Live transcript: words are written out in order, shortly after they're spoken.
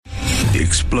The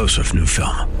explosive new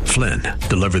film, Flynn,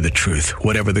 deliver the truth,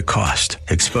 whatever the cost,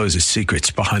 exposes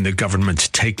secrets behind the government's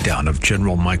takedown of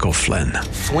General Michael Flynn.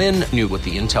 Flynn knew what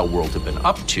the intel world had been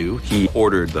up to. He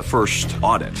ordered the first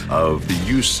audit of the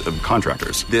use of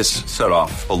contractors. This set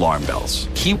off alarm bells.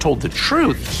 He told the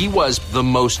truth. He was the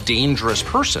most dangerous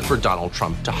person for Donald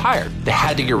Trump to hire. They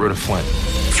had to get rid of Flynn.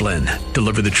 Flynn,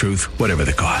 deliver the truth, whatever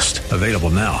the cost. Available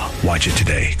now. Watch it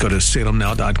today. Go to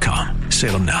salemnow.com.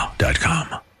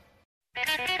 salemnow.com.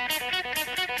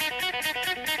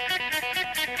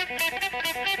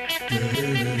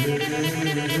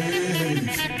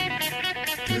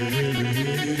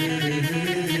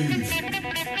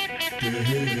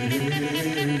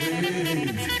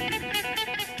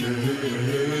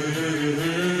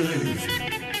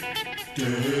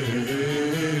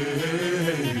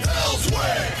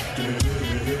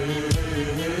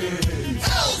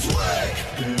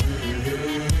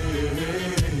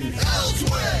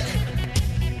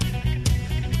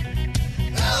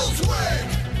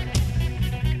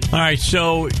 All right,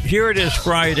 so here it is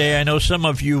Friday. I know some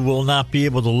of you will not be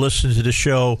able to listen to the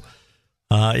show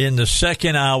in the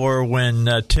second hour when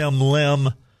Tim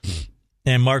Lim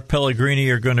and Mark Pellegrini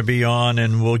are going to be on,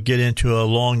 and we'll get into a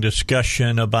long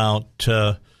discussion about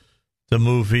the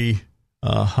movie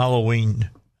Halloween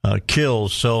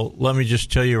Kills. So let me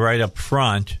just tell you right up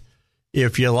front,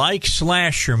 if you like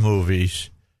slasher movies,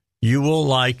 you will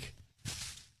like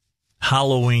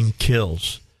Halloween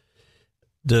Kills.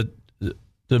 The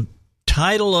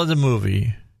title of the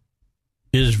movie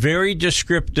is very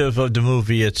descriptive of the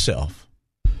movie itself.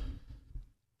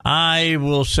 I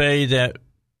will say that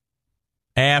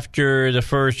after the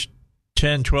first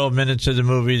 10, 12 minutes of the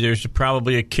movie, there's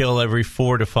probably a kill every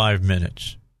 4 to 5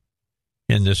 minutes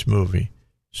in this movie.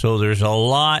 So there's a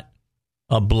lot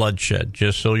of bloodshed,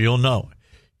 just so you'll know.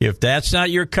 If that's not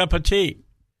your cup of tea,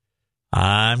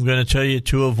 I'm going to tell you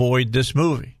to avoid this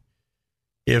movie.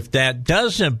 If that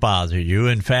doesn't bother you,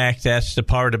 in fact, that's the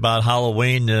part about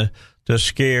Halloween, the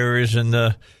scares and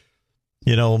the,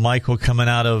 Michael coming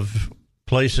out of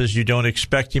places you don't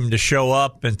expect him to show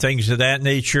up and things of that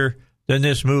nature, then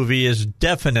this movie is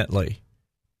definitely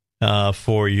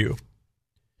for you.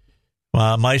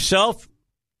 Myself,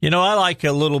 I like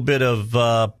a little bit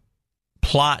of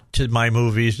plot to my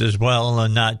movies as well,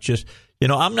 and not just,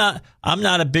 I'm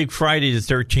not a big Friday the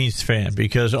 13th fan,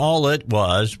 because all it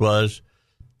was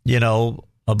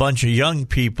a bunch of young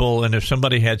people, and if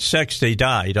somebody had sex, they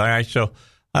died. All right, so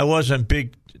I wasn't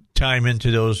big time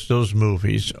into those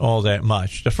movies all that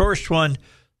much. The first one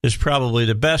is probably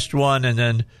the best one, and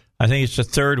then I think it's the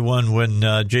third one when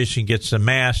Jason gets the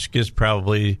mask is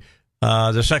probably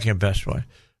the second best one.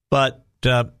 But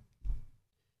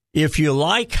if you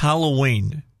like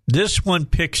Halloween, this one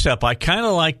picks up. I kind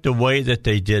of like the way that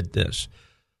they did this.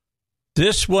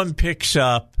 This one picks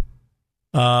up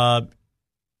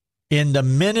in the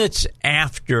minutes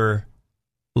after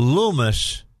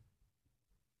Loomis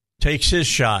takes his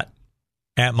shot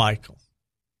at Michael.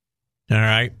 All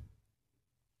right?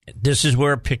 This is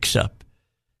where it picks up.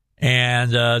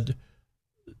 And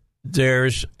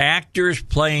there's actors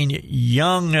playing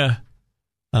the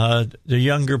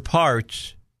younger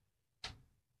parts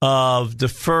of the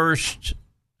first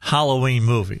Halloween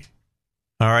movie.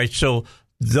 All right? So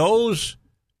those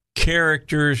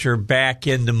characters are back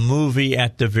in the movie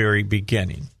at the very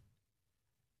beginning.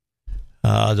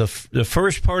 The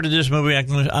first part of this movie, I'm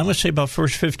going to say about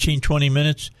first 15, 20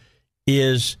 minutes,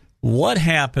 is what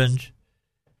happened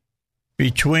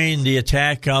between the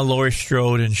attack on Laurie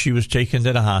Strode and she was taken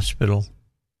to the hospital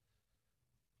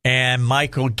and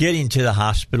Michael getting to the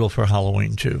hospital for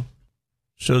Halloween 2.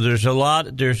 So there's a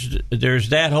lot, there's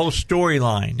that whole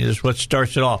storyline is what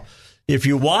starts it off. If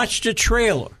you watch the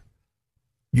trailer,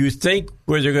 you think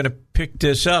where they're going to pick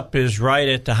this up is right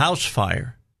at the house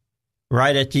fire,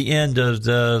 right at the end of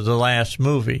the last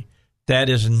movie. That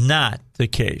is not the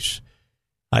case.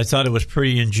 I thought it was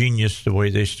pretty ingenious the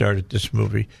way they started this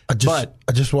movie. I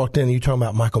just walked in. Are you talking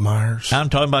about Michael Myers? I'm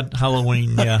talking about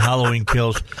Halloween. Yeah, Halloween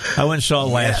Kills. I went and saw it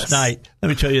last night. Let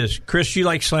me tell you this, Chris. You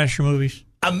like slasher movies?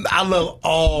 I love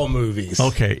all movies.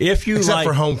 Okay, if you except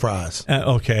for home fries.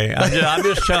 Okay, I'm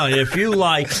just telling you, if you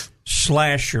like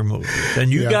slasher movies,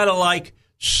 then you got to like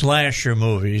slasher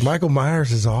movies. Michael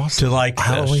Myers is awesome. To like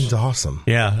Halloween's awesome.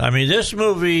 Yeah, I mean, this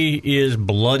movie is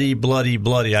bloody, bloody,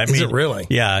 bloody. Is it really?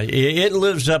 Yeah, it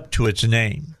lives up to its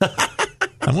name.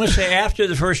 I'm going to say after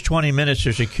the first 20 minutes,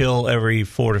 there's a kill every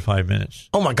 4 to 5 minutes.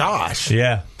 Oh my gosh!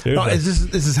 Yeah, no, this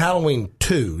is Halloween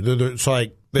 2. It's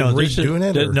like they're redoing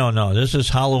it. No, this is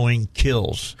Halloween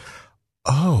Kills.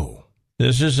 Oh,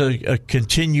 this is a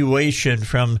continuation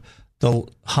from the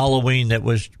Halloween that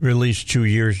was released 2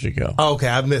 years ago. Okay,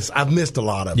 I've missed a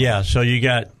lot of it. Yeah, so you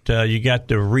got the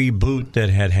reboot that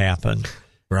had happened,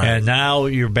 right? And now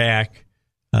you're back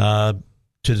to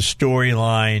the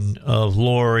storyline of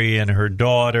Laurie and her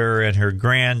daughter and her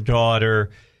granddaughter,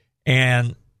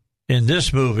 and in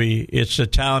this movie, it's the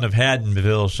town of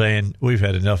Haddonville saying, "We've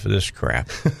had enough of this crap."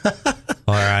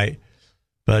 All right.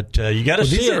 But you got to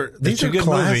see it. These it's are a good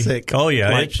classic. Movie. Oh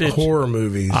yeah, it's horror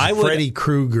movies. Freddy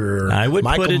Krueger. I would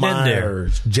Michael put it Myers,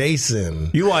 in there.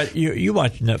 Jason. You watch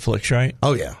Netflix, right?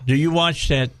 Oh yeah. Do you watch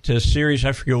that series?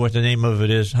 I forget what the name of it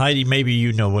is. Heidi, maybe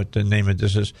you know what the name of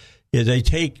this is. Yeah, they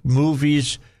take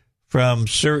movies from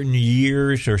certain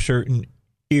years or certain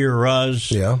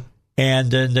eras. Yeah.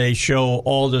 And then they show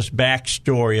all this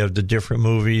backstory of the different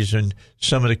movies and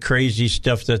some of the crazy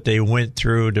stuff that they went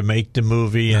through to make the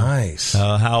movie. And, nice.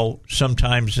 How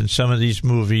sometimes in some of these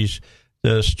movies,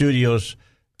 the studios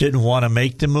didn't want to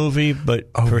make the movie,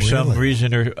 but for some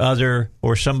reason or other,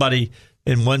 or somebody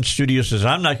in one studio says,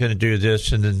 "I'm not going to do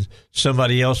this," and then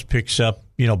somebody else picks up,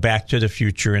 Back to the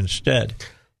Future instead,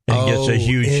 and gets a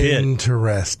huge hit.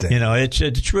 Interesting. It's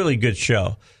a really good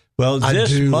show. Well,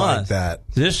 this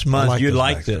month you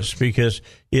like this because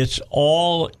let's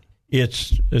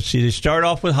see, they start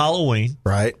off with Halloween.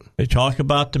 Right. They talk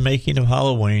about the making of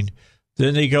Halloween.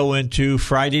 Then they go into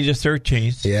Friday the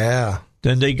 13th. Yeah.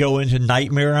 Then they go into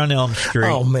Nightmare on Elm Street.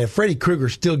 Oh, man, Freddy Krueger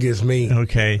still gives me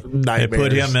nightmares. They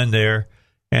put him in there.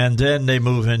 And then they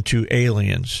move into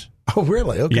Aliens. Oh,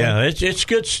 really? Okay. Yeah, it's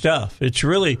good stuff. It's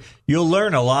really, you'll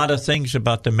learn a lot of things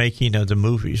about the making of the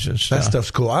movies and stuff. That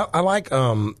stuff's cool. I like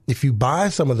if you buy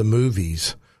some of the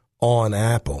movies on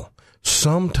Apple,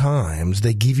 sometimes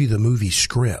they give you the movie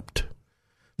script.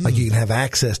 Like you can have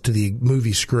access to the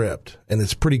movie script, and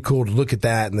it's pretty cool to look at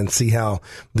that and then see how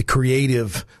the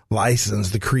creative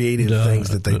license, the creative things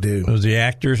that they do. The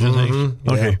actors and things?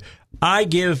 Okay. Yeah. I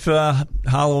give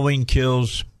Halloween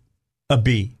Kills a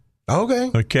B.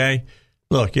 Okay.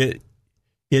 Look, it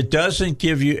doesn't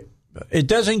give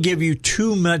you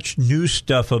too much new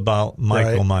stuff about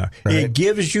Michael Myers. Right. It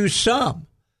gives you some,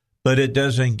 but it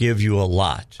doesn't give you a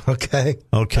lot. Okay.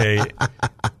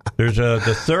 There's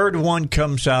the third one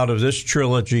comes out of this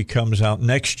trilogy comes out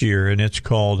next year, and it's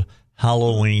called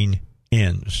Halloween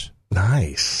Ends.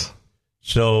 Nice.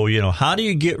 So, how do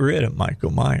you get rid of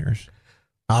Michael Myers?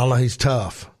 I don't know. He's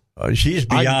tough. He's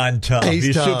beyond tough.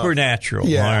 He's tough. Supernatural.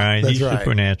 Yeah, all right. He's right.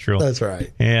 Supernatural. That's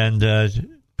right. And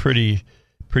pretty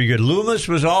good. Loomis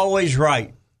was always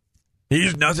right.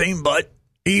 He's nothing but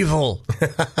evil.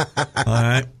 All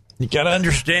right. You got to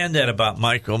understand that about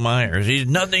Michael Myers. He's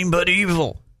nothing but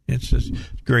evil. It's a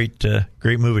great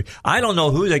movie. I don't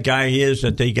know who the guy is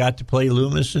that they got to play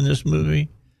Loomis in this movie,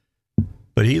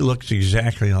 but he looks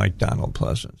exactly like Donald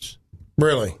Pleasance.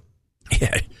 Really?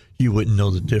 Yeah. You wouldn't know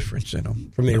the difference in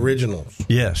him. From the originals?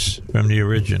 Yes, from the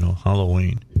original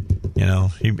Halloween.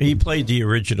 He played the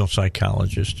original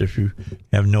psychologist, if you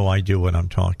have no idea what I'm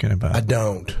talking about. I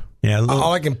don't. Yeah,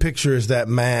 all I can picture is that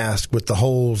mask with the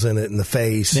holes in it in the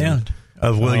face. Yeah,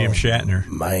 of William Shatner.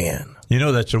 Man.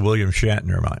 That's a William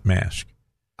Shatner mask.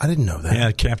 I didn't know that.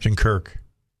 Yeah, Captain Kirk.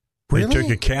 Really? They took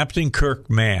a Captain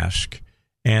Kirk mask,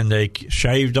 and they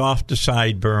shaved off the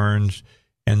sideburns,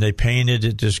 and they painted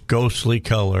it this ghostly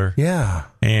color. Yeah.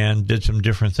 And did some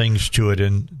different things to it.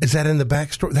 And is that in the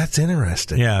backstory? That's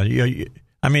interesting. Yeah.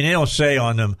 I mean, they don't say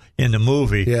on them in the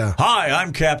movie, "Hi,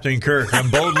 I'm Captain Kirk.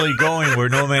 I'm boldly going where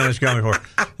no man is coming for."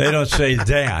 They don't say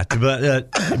that,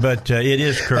 but it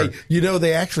is Kirk. Hey,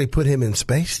 they actually put him in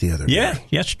space the other day. Yeah,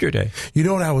 yesterday. You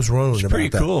know what I was wondering about? Pretty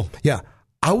cool. Yeah.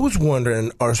 I was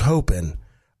wondering, I was hoping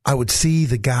I would see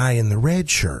the guy in the red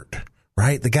shirt.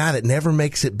 Right? The guy that never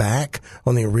makes it back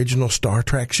on the original Star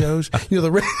Trek shows. The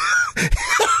red...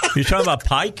 You're talking about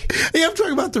Pike? Yeah, I'm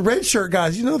talking about the red shirt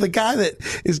guys. The guy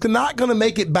that is not going to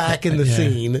make it back in the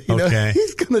scene.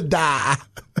 He's going to die.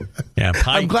 Yeah, Pike.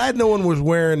 I'm glad no one was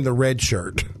wearing the red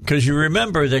shirt. Because you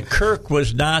remember that Kirk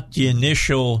was not the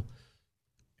initial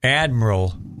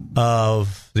admiral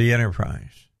of the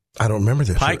Enterprise. I don't remember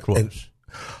this. Pike was.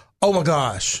 Oh, my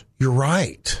gosh. You're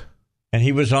right. And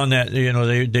he was on that,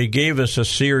 they gave us a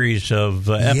series of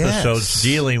episodes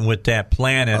dealing with that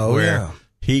planet where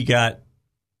he got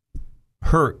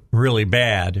hurt really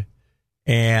bad,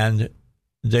 and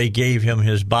they gave him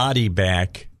his body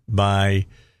back by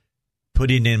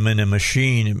putting him in a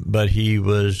machine, but he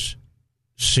was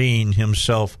seeing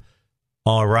himself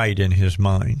all right in his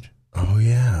mind. Oh,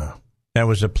 yeah. That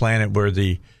was a planet where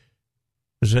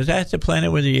was that the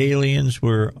planet where the aliens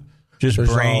were... Just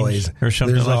there's brains or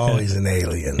something like that. There's always an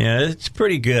alien. Yeah, it's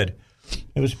pretty good.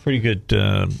 It was a pretty good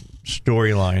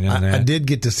storyline in that. I did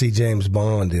get to see James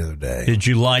Bond the other day. Did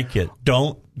you like it?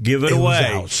 Don't give it away.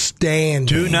 Was outstanding.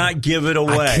 Do not give it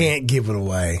away. I can't give it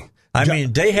away. I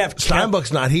mean, they have...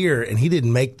 Steinbuck's not here, and he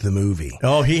didn't make the movie.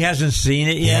 Oh, he hasn't seen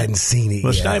it yet? He hadn't seen it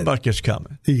well, yet. Steinbuck is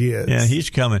coming. He is. Yeah, he's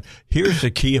coming. Here's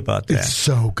the key about that. It's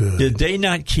so good. Did they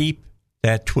not keep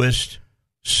that twist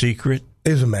secret?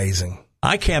 It was amazing.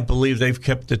 I can't believe they've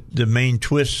kept the main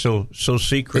twist so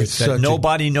secret that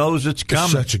nobody knows it's coming.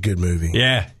 It's such a good movie.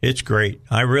 Yeah, it's great.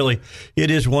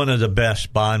 It is one of the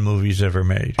best Bond movies ever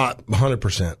made.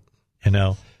 100%. You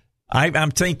know,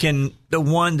 I'm thinking the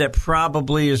one that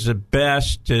probably is the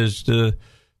best is the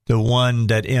one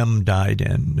that M died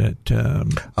in.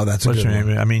 That's a good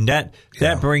one. I mean, that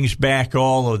brings back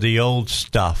all of the old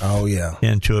stuff. Oh, yeah.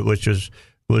 Into it, which was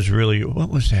really, what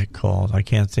was that called? I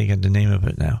can't think of the name of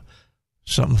it now.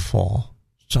 Something fall.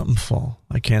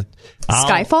 I can't.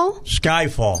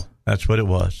 Skyfall. That's what it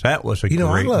was. That was a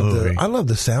great movie. I love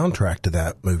the soundtrack to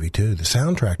that movie too. The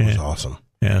soundtrack was awesome.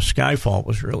 Yeah, Skyfall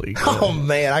was really good. Oh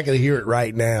man, I can hear it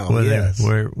right now.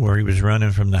 Where he was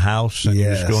running from the house and he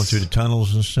was going through the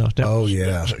tunnels and stuff. That was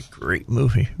a great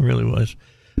movie. It really was.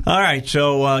 All right,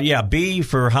 so B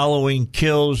for Halloween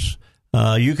Kills.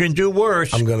 You can do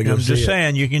worse. I'm going to go see it. I'm just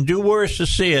saying, you can do worse to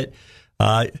see it.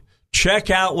 Check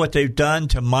out what they've done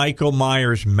to Michael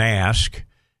Myers' mask.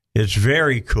 It's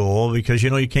very cool because,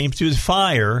 he came through the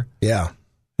fire. Yeah.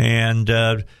 And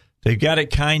they've got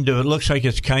it it looks like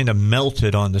it's kind of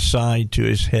melted on the side to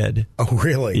his head. Oh,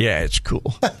 really? Yeah, it's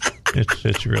cool.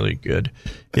 It's really good.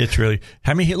 It's really,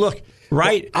 look,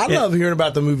 right. Well, I love hearing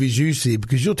about the movies you see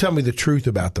because you'll tell me the truth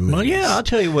about the movies. Well, yeah, I'll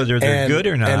tell you whether they're good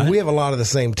or not. And we have a lot of the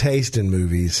same taste in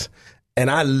movies.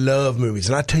 And I love movies.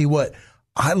 And I tell you what,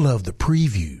 I love the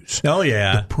previews. Oh,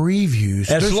 yeah. The previews.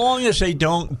 As long as they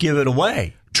don't give it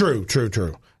away. True.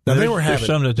 Now, they were having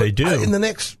some that they do. In the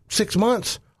next 6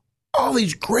 months, all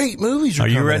these great movies are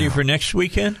coming out. Are you ready out. for next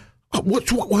weekend?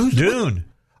 Who's Dune.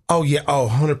 Oh, yeah. Oh,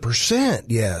 100%.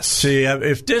 Yes. See,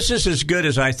 if this is as good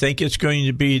as I think it's going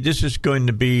to be, this is going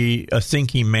to be a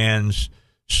thinking man's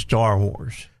Star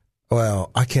Wars.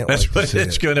 Well, I can't wait to see it. That's what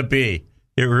it's going to be.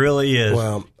 It really is.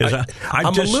 Well,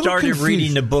 I just started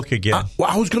reading the book again.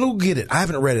 I was going to go get it. I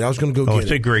haven't read it. I was going to go get it.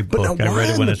 It's a great book. But I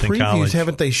read it when I was in college.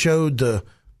 Haven't they showed the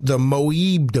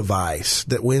Moeb device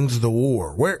that wins the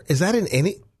war? Where is that in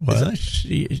any? Well,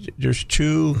 there's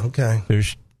two. Okay.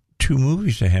 There's two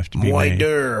movies that have to be made.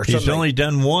 He's only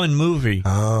done one movie.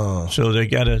 Oh. So they've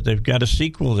got a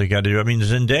sequel they got to do. I mean,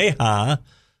 Zendaya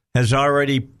has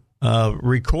already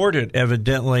recorded,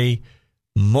 evidently,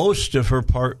 most of her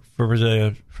part for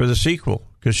the sequel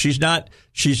because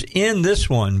she's in this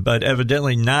one, but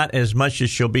evidently not as much as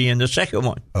she'll be in the second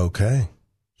one. Okay.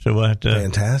 So we'll have to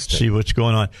Fantastic. See what's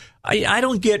going on. I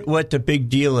don't get what the big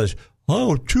deal is.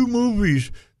 Oh, 2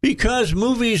 movies. Because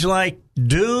movies like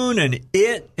Dune and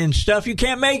It and stuff, you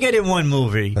can't make it in one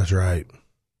movie. That's right.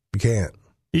 You can't.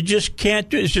 You just can't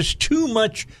do it. It's just too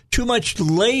much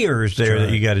layers there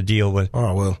that you got to deal with.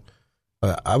 Oh, well,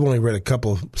 I've only read a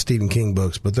couple of Stephen King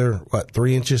books, but they're,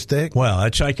 3 inches thick? Well,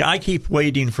 it's like I keep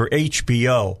waiting for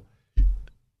HBO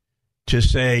to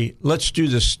say, let's do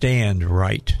The Stand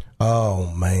right.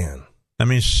 Oh, man. I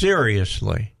mean,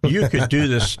 seriously, you could do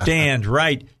The Stand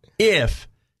right if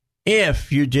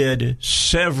you did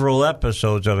several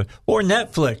episodes of it. Or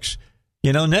Netflix.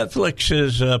 Netflix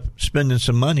is spending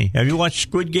some money. Have you watched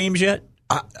Squid Games yet?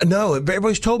 No,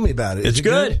 everybody's told me about it. It's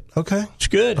good. Okay. It's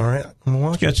good. All right. I'm going to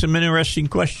watch it. It's got some interesting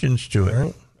questions to it. All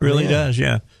right. Really does,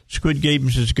 yeah. Squid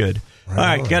Games is good. All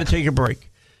right, got to take a break.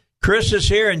 Chris is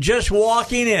here, and just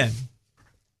walking in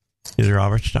is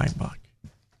Robert Steinbach.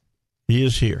 He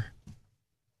is here.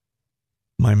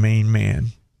 My main man.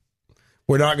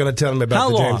 We're not going to tell him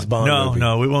about the James Bond movie.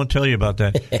 No, we won't tell you about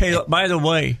that. Hey, by the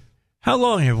way, how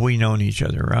long have we known each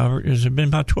other, Robert? Has it been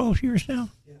about 12 years now?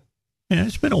 Yeah,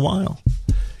 it's been a while.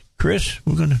 Chris,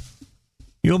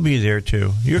 you'll be there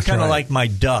too. You're kind of like my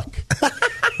duck.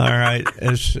 All right,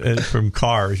 as from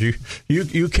Cars.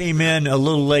 You came in a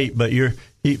little late, but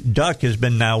Duck has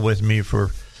been now with me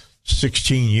for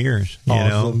 16 years,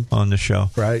 awesome. On the show.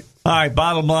 Right. All right,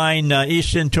 bottom line,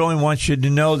 East End Towing wants you to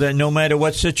know that no matter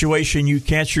what situation you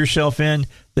catch yourself in,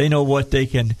 they know what they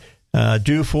can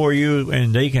do for you,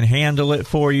 and they can handle it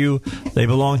for you. They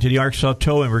belong to the Arkansas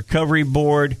Tow and Recovery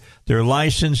Board. They're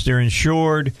licensed. They're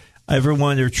insured. Every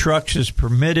one of their trucks is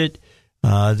permitted.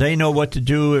 They know what to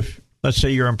do if, let's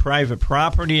say, you're on private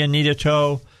property and need a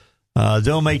tow.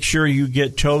 They'll make sure you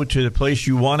get towed to the place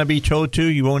you want to be towed to.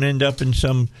 You won't end up in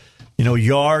some,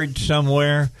 yard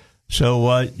somewhere.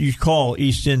 So you call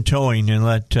East End Towing and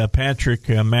let Patrick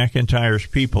McIntyre's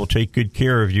people take good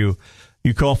care of you.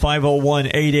 You call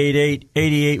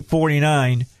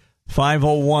 501-888-8849.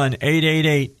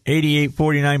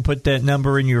 501-888-8849. Put that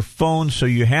number in your phone so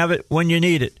you have it when you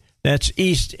need it. That's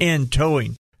East End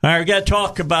Towing. All right, we got to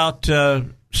talk about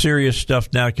serious stuff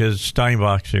now because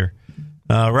Steinbach's here.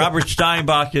 Robert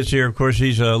Steinbach is here. Of course,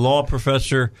 he's a law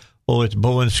professor at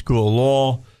Bowen School of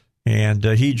Law, and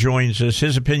he joins us.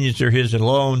 His opinions are his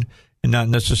alone and not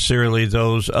necessarily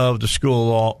those of the School of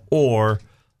Law or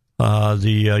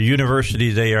the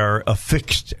university they are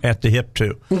affixed at the hip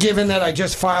to. Given that I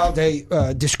just filed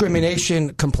a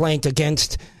discrimination complaint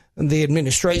against the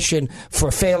administration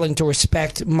for failing to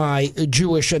respect my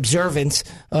Jewish observance,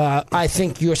 I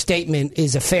think your statement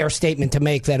is a fair statement to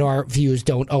make that our views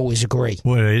don't always agree.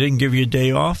 Well, they didn't give you a day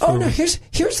off? Oh, no, here's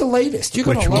the latest. You're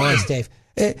going to love this, Dave.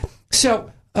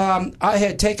 I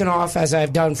had taken off, as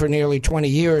I've done for nearly 20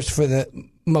 years, for the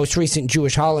most recent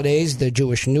Jewish holidays, the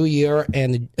Jewish New Year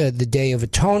and the Day of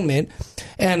Atonement,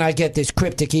 and I get this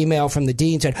cryptic email from the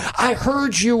dean saying, I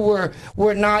heard you were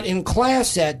not in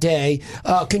class that day.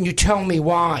 Can you tell me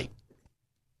why?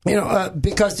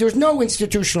 Because there's no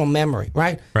institutional memory,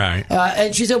 right? Right.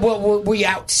 And she said, well, were we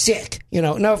out sick?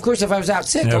 No, of course, if I was out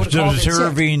sick, I would have called it sick.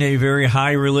 Observing a very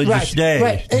high religious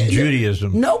day in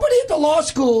Judaism. Nobody at the law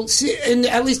school,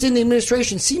 at least in the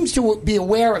administration, seems to be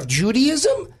aware of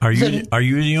Judaism. Are you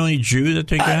the only Jew that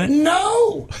they got?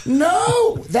 No.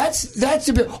 That's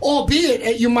a bit.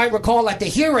 Albeit, you might recall at the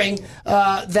hearing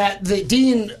that the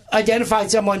dean identified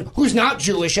someone who's not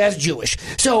Jewish as Jewish.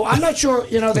 So I'm not sure,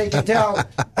 they can tell.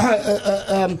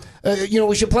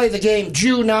 We should play the game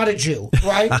Jew, not a Jew,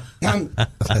 right?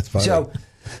 That's funny.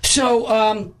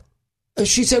 So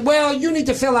she said, well, you need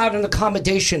to fill out an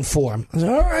accommodation form. I said,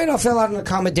 all right, I'll fill out an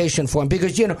accommodation form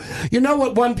because, you know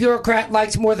what one bureaucrat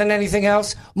likes more than anything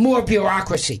else? More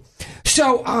bureaucracy.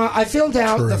 So I filled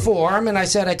out the form and I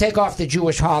said I take off the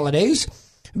Jewish holidays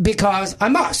because I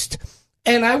must,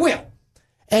 and I will.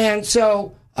 And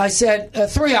so I said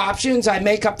 3 options. I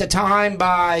make up the time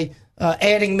by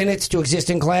adding minutes to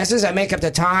existing classes. I make up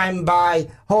the time by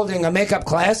holding a makeup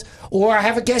class, or I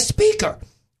have a guest speaker,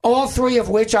 all 3 of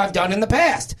which I've done in the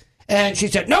past. And she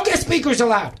said, no guest speakers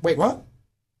allowed. Wait, what?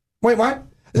 By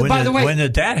the way, when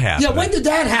did that happen? Yeah, when did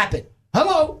that happen?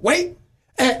 Hello, wait.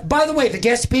 By the way, the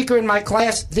guest speaker in my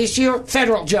class this year,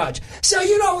 federal judge. So,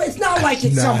 it's not like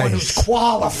it's someone who's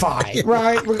qualified,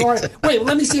 right? Wait,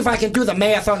 let me see if I can do the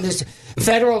math on this.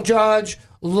 Federal judge,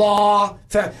 law.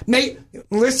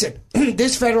 Listen,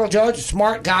 this federal judge,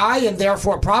 smart guy, and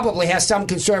therefore probably has some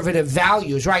conservative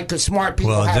values, right? Because smart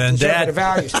people have conservative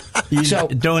values. So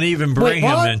don't even bring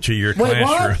him into your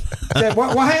classroom.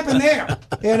 What happened there?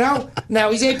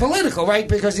 Now he's apolitical, right?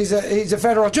 Because he's a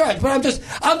federal judge. But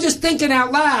I'm just thinking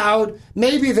out loud.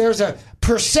 Maybe there's a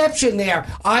perception there.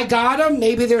 I got him.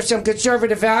 Maybe there's some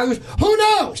conservative values. Who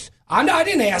knows? I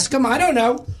didn't ask him. I don't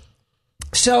know.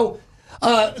 So.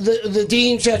 The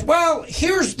dean says, well,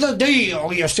 here's the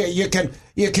deal. You say you can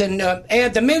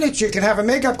add the minutes, you can have a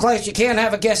makeup class, you can't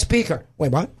have a guest speaker.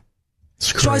 Wait, what?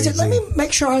 So I said, let me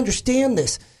make sure I understand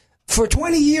this. For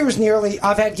 20 years nearly,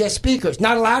 I've had guest speakers.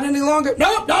 Not allowed any longer?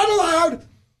 Nope, not allowed.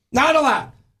 Not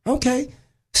allowed. Okay.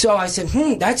 So I said,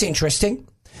 that's interesting.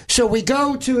 So we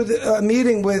go to the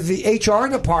meeting with the HR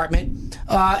department,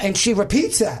 and she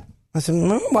repeats that. I said,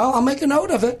 well, I'll make a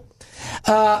note of it.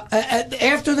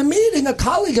 After the meeting, a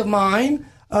colleague of mine,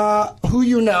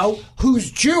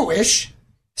 who's Jewish,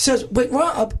 says, wait,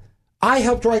 Rob, I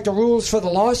helped write the rules for the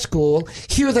law school.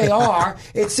 Here they are.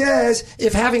 It says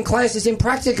if having class is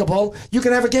impracticable, you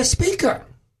can have a guest speaker.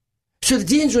 So the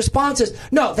dean's response is,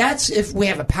 no, that's if we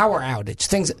have a power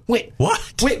outage. Wait,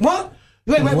 what? Wait, what?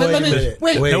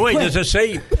 Wait, does it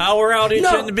say power outage?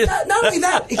 No, not only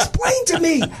that. Explain to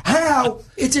me how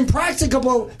it's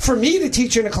impracticable for me to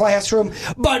teach in a classroom,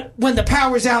 but when the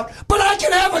power's out, but I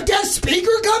can have a guest speaker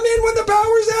come in when the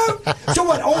power's out? So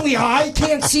what, only I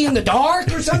can't see in the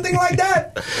dark or something like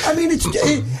that? I mean,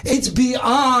 it's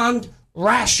beyond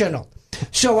rational.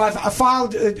 So I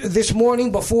filed this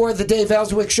morning before the Dave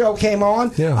Elswick show came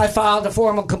on. Yeah. I filed a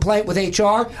formal complaint with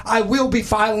HR. I will be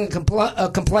filing a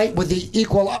complaint with the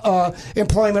Equal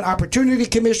Employment Opportunity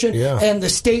Commission and the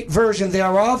state version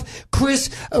thereof. Chris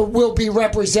will be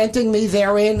representing me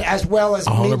therein as well as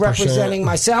 100%. Me representing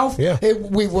myself. Yeah.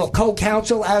 We will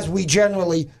co-counsel as we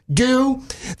generally do.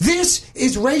 This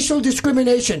is racial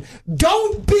discrimination.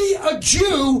 Don't be a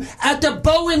Jew at the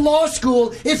Bowen Law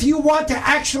School if you want to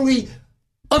actually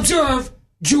observe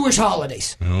Jewish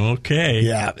holidays. Okay.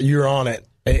 Yeah, you're on it.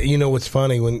 You know what's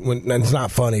funny? When it's not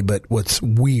funny, but what's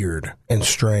weird and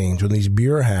strange when these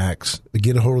bureau hacks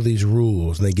get a hold of these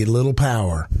rules and they get a little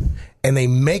power and they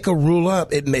make a rule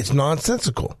up, it's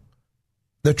nonsensical.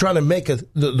 They're trying to make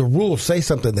the rules say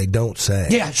something they don't say.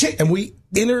 Yeah, and we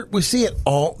see it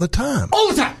all the time. All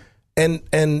the time.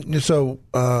 And so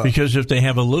because if they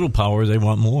have a little power, they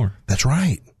want more. That's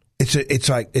right. It's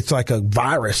like a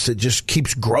virus that just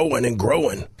keeps growing and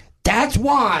growing. That's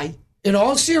why, in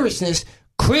all seriousness,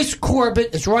 Chris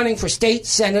Corbett is running for state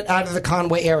senate out of the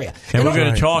Conway area. And we're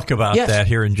going to talk about that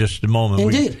here in just a moment.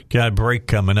 Indeed. We've got a break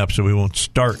coming up, so we won't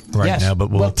start now, but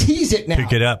we'll tease it now.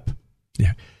 Pick it up.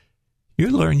 Yeah. You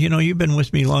learn, you've been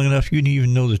with me long enough, you didn't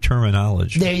even know the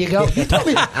terminology. There you go. Let me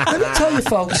tell you,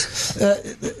 folks,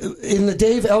 in the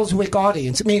Dave Elswick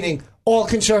audience, meaning all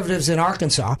conservatives in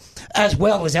Arkansas, as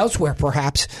well as elsewhere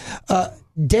perhaps,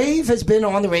 Dave has been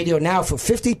on the radio now for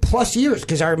 50-plus years,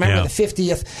 because I remember the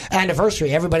 50th anniversary.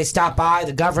 Everybody stopped by,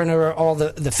 the governor, all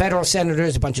the federal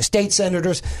senators, a bunch of state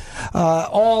senators,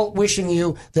 all wishing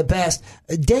you the best.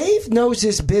 Dave knows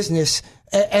his business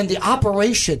and the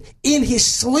operation in his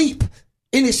sleep.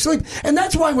 And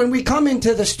that's why when we come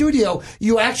into the studio,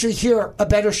 you actually hear a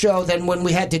better show than when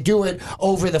we had to do it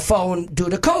over the phone due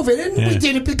to COVID. And we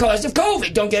did it because of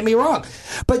COVID, don't get me wrong.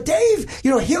 But Dave,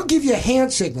 he'll give you a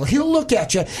hand signal. He'll look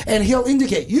at you and he'll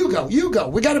indicate, you go.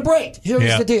 We got a break.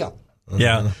 Here's the deal.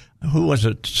 Yeah. Who was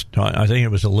it? I think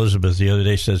it was Elizabeth the other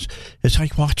day says, it's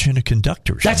like watching a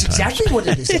conductor sometimes. That's exactly what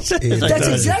it is. That's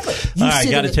exactly. All right,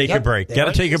 got to take a break. Got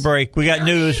to take a break. We got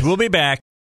news. We'll be back.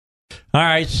 All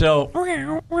right, so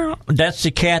that's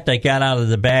the cat that got out of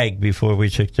the bag before we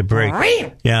took the break.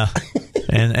 Yeah,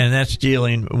 and that's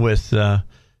dealing with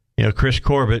Chris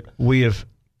Corbett. We have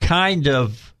kind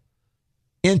of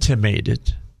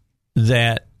intimated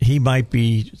that he might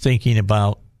be thinking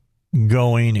about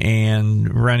going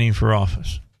and running for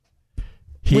office.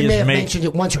 We may have mentioned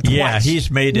it once or twice. Yeah,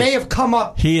 he's made it. May have come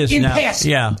up in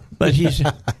passing. Yeah, but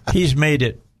he's made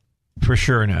it. For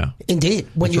sure now. Indeed.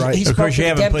 When of course, you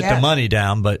haven't put the money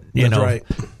down, but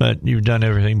but you've done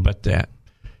everything but that.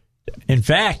 In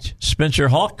fact, Spencer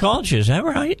Hawk called you. Is that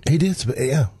right? He did.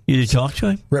 Yeah. You did talk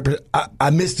to him? I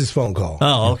missed his phone call.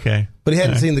 Oh, okay. But he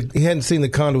hadn't seen the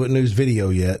Conduit News video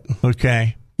yet.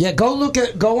 Okay. Yeah,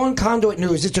 go on Conduit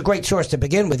News. It's a great source to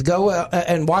begin with. Go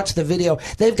and watch the video.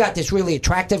 They've got this really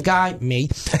attractive guy, me,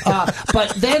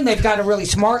 but then they've got a really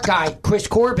smart guy, Chris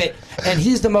Corbett, and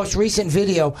he's the most recent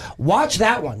video. Watch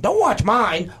that one. Don't watch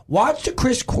mine. Watch the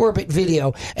Chris Corbett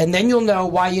video, and then you'll know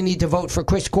why you need to vote for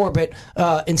Chris Corbett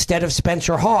instead of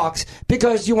Spencer Hawks,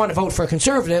 because you want to vote for a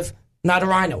conservative, not a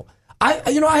rhino.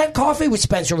 I had coffee with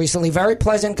Spencer recently. Very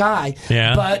pleasant guy.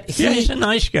 Yeah. But he's a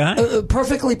nice guy.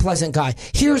 Perfectly pleasant guy.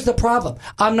 Here's the problem.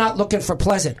 I'm not looking for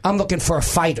pleasant. I'm looking for a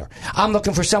fighter. I'm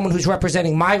looking for someone who's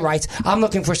representing my rights. I'm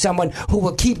looking for someone who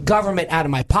will keep government out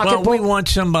of my pocketbook. Well, we want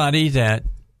somebody that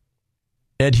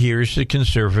adheres to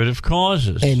conservative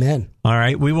causes. Amen. All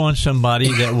right. We want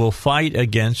somebody that will fight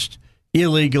against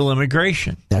illegal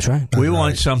immigration. That's right. We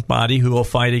want somebody who will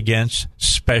fight against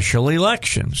special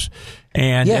elections.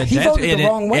 And he voted the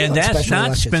wrong way. And that's not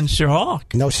elections. Spencer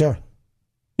Hawk. No, sir.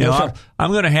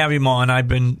 I'm going to have him on. I've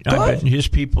been his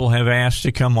people have asked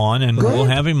to come on, and we'll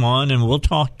have him on, and we'll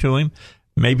talk to him.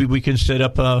 Maybe we can set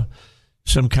up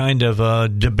some kind of a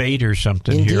debate or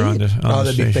something here on the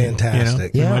that'd station. Be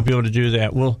fantastic. We might be able to do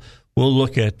that. We'll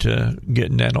look at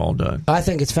getting that all done. I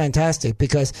think it's fantastic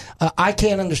because I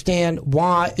can't understand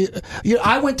why.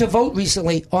 I went to vote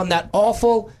recently on that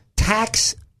awful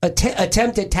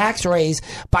attempted tax raise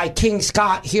by King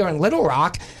Scott here in Little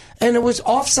Rock, and it was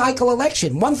off-cycle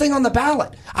election. One thing on the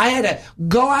ballot. I had to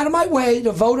go out of my way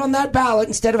to vote on that ballot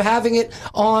instead of having it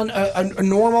on a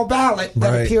normal ballot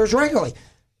that appears regularly.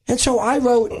 And so I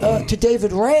wrote to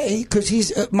David Ray, because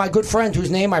he's my good friend, whose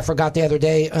name I forgot the other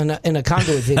day in a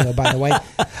Conduit video, by the way.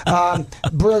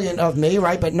 Brilliant of me,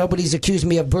 right? But nobody's accused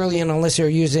me of brilliant unless they're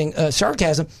using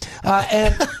sarcasm.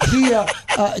 And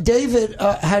David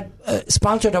had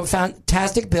sponsored a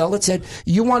fantastic bill that said,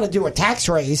 you want to do a tax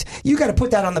raise, you got to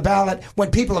put that on the ballot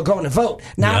when people are going to vote,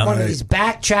 not one of these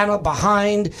back channel,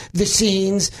 behind the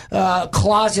scenes,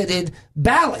 closeted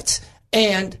ballots.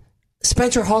 And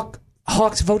Spencer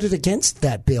Hawks voted against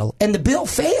that bill, and the bill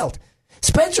failed.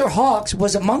 Spencer Hawks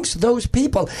was amongst those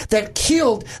people that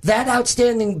killed that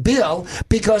outstanding bill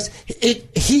because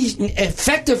he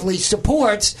effectively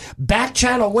supports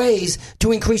back-channel ways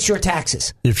to increase your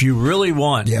taxes. If you really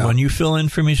want, when you fill in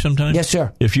for me sometime, yes,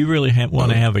 sir. If you really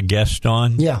want to have a guest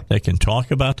on that can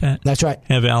talk about that, that's right.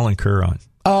 Have Alan Kerr on.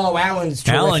 Oh, Alan's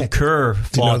terrific. Alan Kerr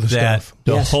fought that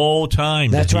the whole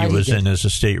time that he was in as a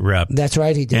state rep. That's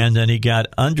right, he did. And then he got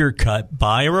undercut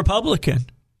by a Republican.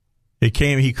 He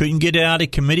couldn't get it out of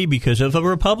committee because of a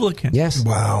Republican. Yes.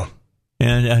 Wow.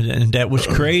 And that was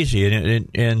crazy.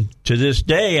 And to this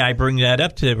day, I bring that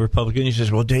up to the Republican. He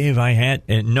says, well, Dave,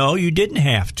 no, you didn't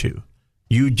have to.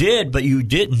 You did, but you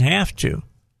didn't have to.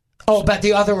 Oh, about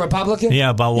the other Republican? Yeah,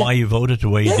 about why you voted the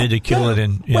way you did to kill it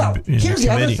in here's the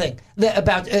other thing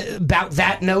about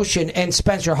that notion, and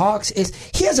Spencer Hawks, is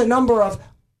he has a number of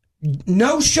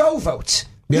no-show votes.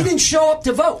 Yeah. He didn't show up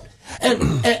to vote.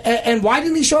 And why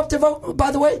didn't he show up to vote,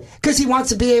 by the way? Because he wants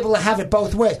to be able to have it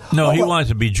both ways. No, he wants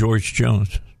to be George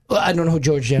Jones. Well, I don't know who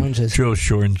George Jones is. George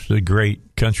Jones, the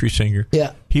great country singer.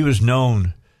 Yeah. He was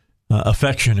known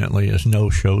affectionately as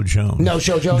No-Show Jones.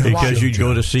 No-Show Jones. Because you'd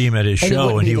go to see him at his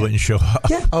show and he wouldn't show up.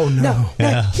 Yeah. Oh, no.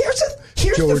 Yeah.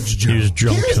 Here's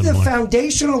the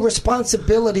foundational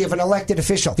responsibility of an elected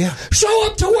official. Yeah. Show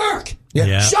up to work.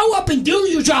 Yeah. Show up and do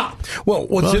your job. Well,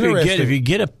 what's interesting... If you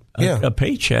get a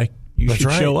paycheck, you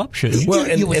should show up, shouldn't you? Well,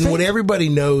 and what everybody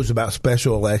knows about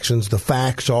special elections, the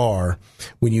facts are,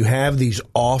 when you have these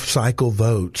off-cycle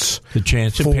votes... The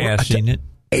chance of passing it.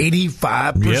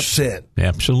 85%. Yep,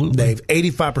 absolutely. Dave,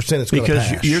 85% is going to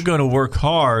pass. Because you're going to work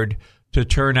hard to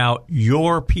turn out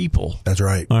your people. That's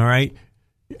right. All right?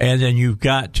 And then you've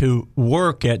got to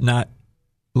work at not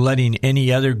letting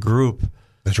any other group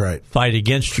That's right. fight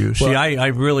against you. Well, See, I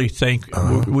really think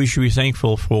we should be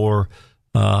thankful for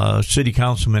City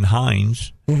Councilman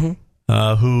Hines,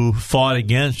 who fought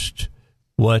against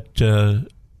what the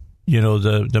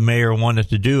mayor wanted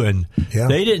to do, and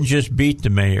they didn't just beat the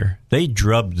mayor; they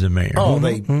drubbed the mayor. Oh,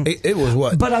 it was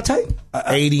what? But I'll tell you,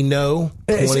 80 no,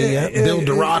 20 Bill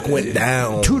DeRock went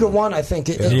down 2-1. I think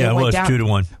it was down.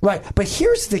 2-1. Right, but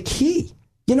here's the key.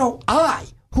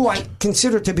 Who I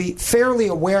consider to be fairly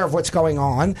aware of what's going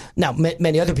on. Now,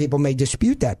 many other people may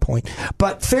dispute that point,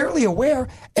 but fairly aware.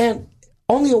 And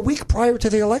only a week prior to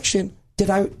the election, did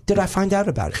I find out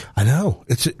about it? I know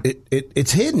it's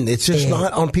hidden. It's just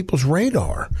not on people's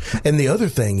radar. And the other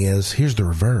thing is, here's the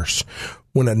reverse.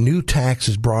 When a new tax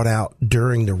is brought out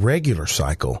during the regular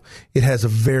cycle, it has a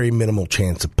very minimal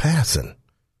chance of passing.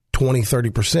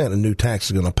 20-30% a new tax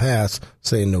is going to pass,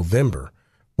 say in November,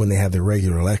 when they have their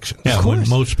regular elections. Yeah, when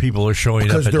most people are showing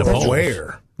because up at the polls.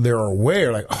 They're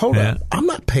aware. Like, hold on, I'm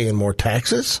not paying more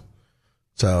taxes.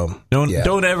 So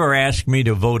don't ever ask me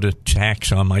to vote a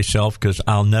tax on myself because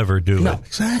I'll never do it.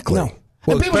 Exactly. No.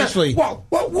 Well, especially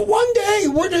one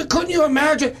day, couldn't you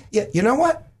imagine? You know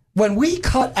what? When we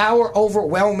cut our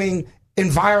overwhelming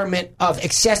environment of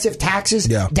excessive taxes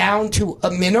down to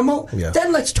a minimal,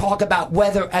 then let's talk about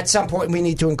whether at some point we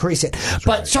need to increase it.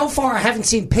 But so far, I haven't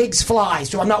seen pigs fly,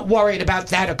 so I'm not worried about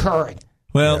that occurring.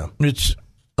 Well, let's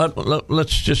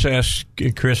just ask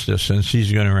Krista, since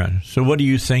he's going to run. So what are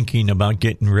you thinking about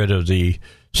getting rid of the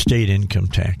state income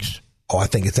tax? Oh, I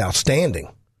think it's outstanding.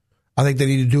 I think they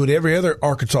need to do what every other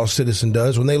Arkansas citizen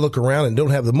does. When they look around and don't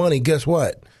have the money, guess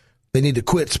what? They need to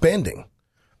quit spending.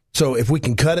 So if we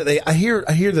can cut it, I hear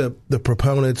the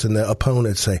proponents and the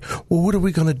opponents say, well, what are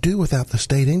we going to do without the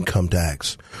state income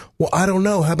tax? Well, I don't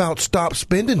know. How about stop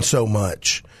spending so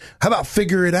much? How about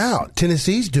figure it out?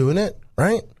 Tennessee's doing it,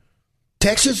 right?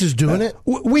 Texas is doing it.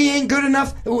 We ain't good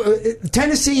enough.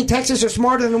 Tennessee and Texas are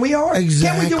smarter than we are.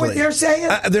 Exactly. Can't we do what they're saying?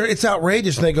 It's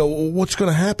outrageous. And they go, well, what's going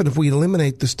to happen if we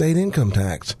eliminate the state income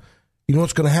tax? You know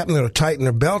what's going to happen? They're going to tighten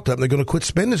their belt up and they're going to quit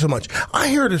spending so much.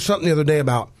 I heard of something the other day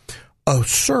about a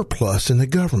surplus in the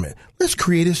government. Let's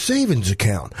create a savings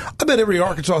account. I bet every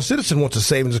Arkansas citizen wants a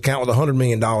savings account with $100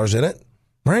 million in it,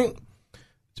 right?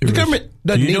 The government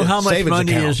doesn't need a savings account. Do you know how much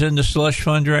money is in the slush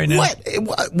fund right now?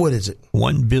 What is it?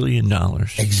 $1 billion.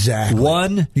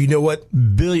 Exactly. You know what?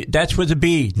 Billion. That's with a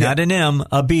B, not an M,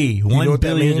 a B. $1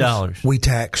 billion. We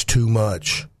tax too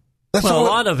much. A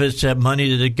lot of it's that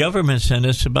money that the government sent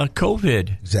us about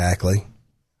COVID. Exactly.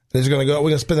 We're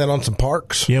going to spend that on some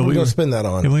parks? Yeah, we're going to spend that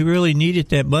on. And we really needed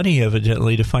that money,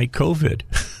 evidently, to fight COVID.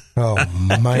 Oh,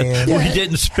 man. We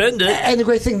didn't spend it. And the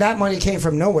great thing, that money came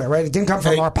from nowhere, right? It didn't come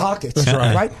from our pockets. That's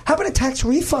right. How about a tax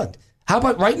refund? How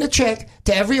about writing a check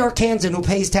to every Arkansan who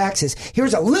pays taxes?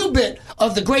 Here's a little bit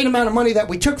of the great amount of money that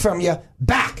we took from you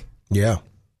back. Yeah.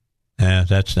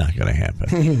 That's not going to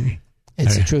happen.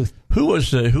 It's the truth.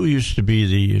 Who used to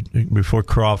be before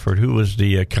Crawford? Who was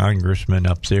the congressman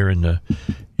up there in the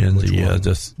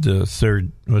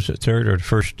third? Was it third or the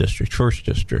first district? First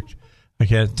district. I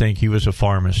can't think. He was a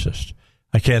pharmacist.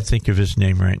 I can't think of his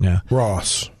name right now.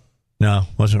 Ross. No,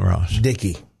 wasn't Ross.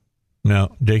 Dickey.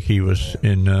 No, Dickey was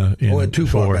in went too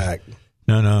far back.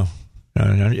 No.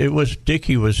 It was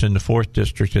Dickey was in the 4th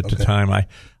district at the time.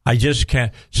 I just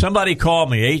can't. Somebody call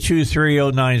me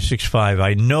 823-0965.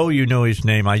 I know you know his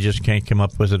name. I just can't come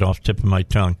up with it off the tip of my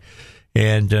tongue.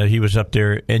 And he was up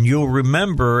there. And you'll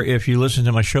remember if you listened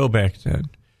to my show back then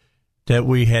that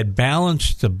we had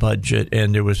balanced the budget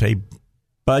and there was a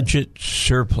budget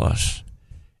surplus.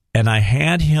 And I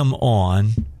had him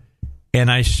on, and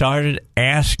I started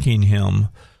asking him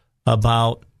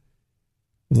about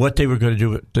what they were going to do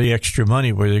with the extra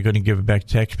money, where they're going to give it back to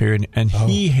taxpayer. And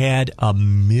he had a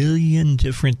million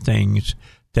different things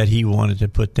that he wanted to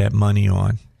put that money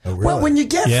on. Oh, really? Well, when you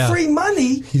get free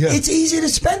money, it's easy to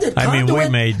spend it.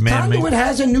 Conduit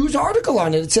has a news article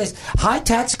on it. It says, high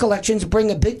tax collections bring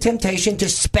a big temptation to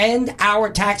spend our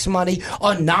tax money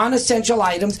on non-essential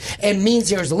items and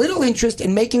means there's little interest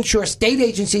in making sure state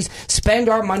agencies spend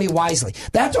our money wisely.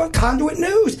 That's on Conduit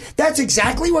News. That's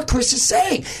exactly what Chris is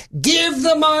saying. Give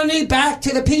the money back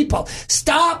to the people.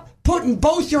 Stop putting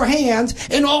both your hands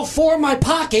in all four of my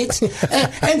pockets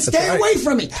and stay away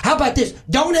from me. How about this?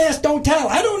 Don't ask, don't tell.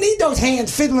 I don't need those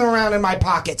hands fiddling around in my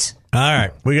pockets. All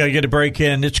right. We got to get a break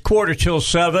in. It's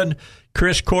 6:45.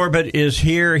 Chris Corbett is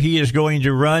here. He is going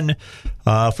to run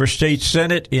for state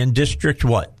senate in District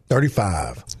what?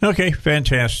 35. Okay,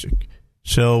 fantastic.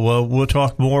 So we'll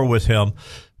talk more with him.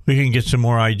 We can get some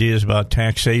more ideas about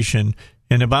taxation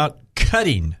and about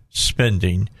cutting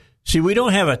spending. See, we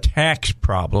don't have a tax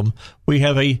problem. We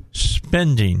have a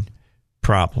spending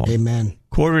problem. Amen.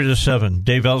 6:45.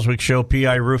 Dave Elswick Show,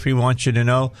 PI Roofing wants you to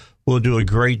know we'll do a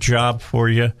great job for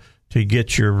you to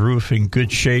get your roof in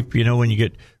good shape. You know, when you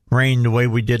get rain the way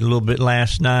we did a little bit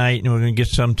last night, and we're going to get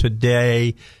some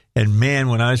today. And, man,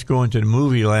 when I was going to the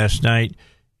movie last night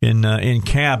in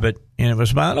Cabot, and it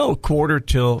was about, quarter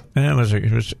till, and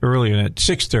it was earlier at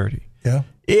 6:30. Yeah.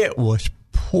 It was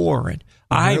pouring.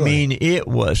 Really? I mean, it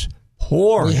was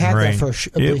pouring. We had rain. that for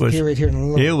a brief period here in a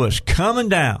little. It was coming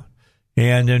down.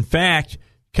 And, in fact,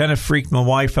 kind of freaked my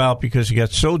wife out because it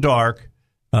got so dark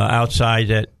outside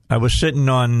that I was sitting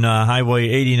on Highway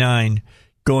 89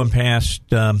 going past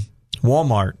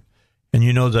Walmart. And,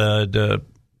 you know, the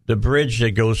bridge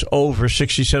that goes over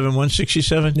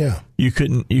 167? Yeah. You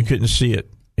couldn't see it.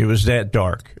 It was that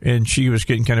dark. And she was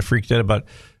getting kind of freaked out about,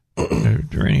 is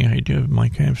there any idea it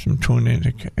might have some tornado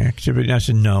activity? And I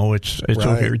said, no, it's right.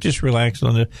 okay. Just relax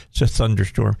on it's a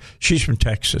thunderstorm. She's from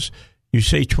Texas. You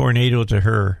say tornado to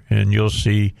her, and you'll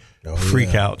see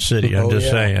freak out city. I'm just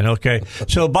saying. Okay.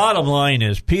 So bottom line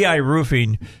is PI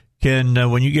Roofing can,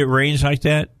 when you get rains like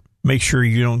that, make sure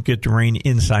you don't get the rain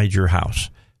inside your house.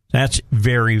 That's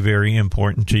very, very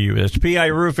important to you. That's PI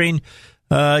Roofing.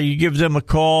 You give them a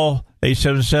call,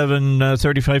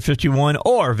 877-3551,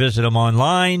 or visit them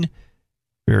online.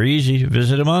 Very easy.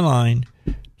 Visit them online.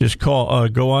 Just go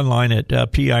online at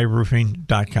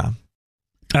piroofing.com.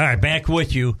 All right, back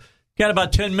with you. Got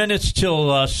about 10 minutes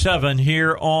till 7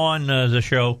 here on the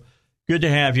show. Good to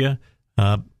have you.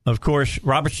 Of course,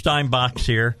 Robert Steinbach's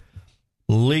here,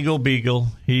 Legal Beagle.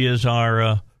 He is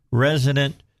our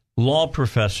resident law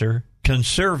professor,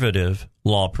 conservative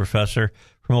law professor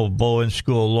from Old Bowen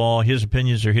School of Law. His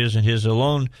opinions are his and his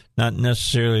alone, not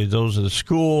necessarily those of the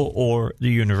school or the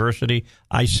university.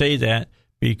 I say that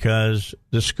because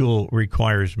the school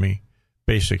requires me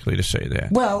basically to say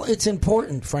that. Well, it's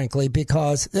important, frankly,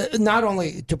 because not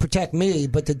only to protect me,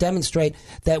 but to demonstrate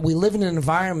that we live in an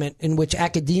environment in which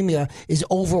academia is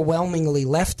overwhelmingly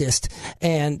leftist.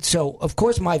 And so, of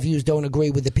course, my views don't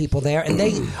agree with the people there. And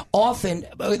they often,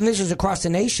 and this is across the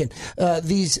nation,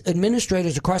 these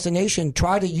administrators across the nation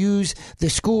try to use the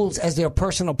schools as their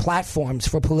personal platforms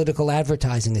for political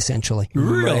advertising, essentially.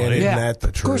 Really? Man, Yeah, isn't that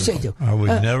the truth? of course they do. I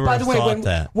would never by the way, thought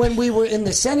that. When we were in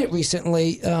the Senate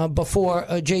recently, before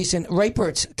Jason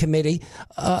Rapert's committee,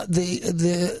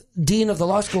 the dean of the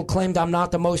law school claimed I'm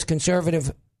not the most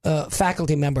conservative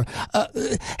faculty member.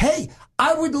 Hey,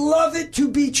 I would love it to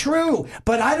be true,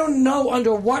 but I don't know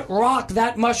under what rock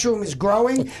that mushroom is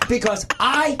growing because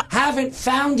I haven't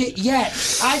found it yet.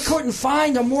 I couldn't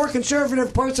find a more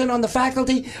conservative person on the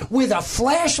faculty with a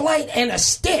flashlight and a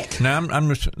stick. Now,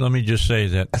 let me just say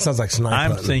that. That sounds like snipe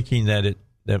I'm hunting. thinking that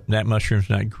that mushroom's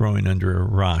not growing under a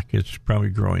rock. It's probably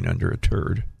growing under a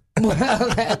turd.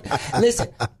 Listen,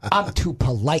 I'm too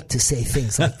polite to say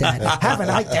things like that. Haven't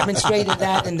I demonstrated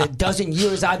that in the dozen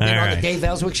years I've been on the Dave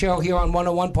Elswick Show here on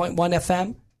 101.1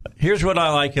 FM? Here's what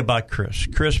I like about Chris.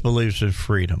 Chris believes in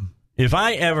freedom. If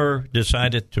I ever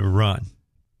decided to run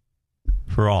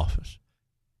for office,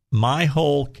 my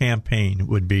whole campaign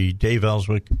would be Dave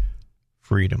Elswick,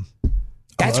 freedom.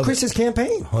 That's Chris's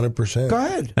campaign. 100%. Go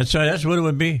ahead. That's what it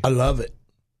would be. I love it.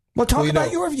 Well, talk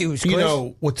about your views, Chris. You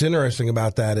know, what's interesting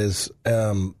about that is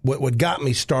what got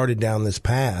me started down this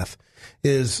path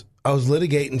is I was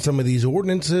litigating some of these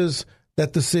ordinances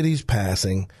that the city's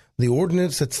passing, the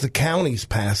ordinance that's the county's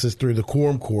passes through the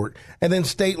quorum court, and then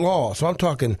state law. So I'm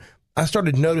talking I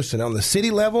started noticing on the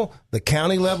city level, the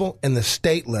county level, and the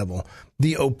state level,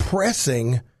 the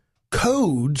oppressing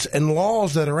codes and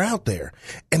laws that are out there.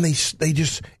 And they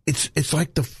just, it's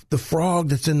like the frog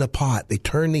that's in the pot. They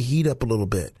turn the heat up a little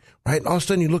bit, right? And all of a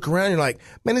sudden you look around, you're like,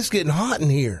 man, it's getting hot in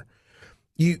here.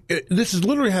 This is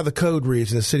literally how the code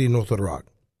reads in the city of North Little Rock.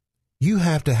 You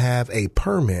have to have a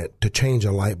permit to change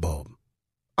a light bulb.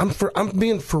 I'm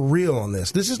being for real on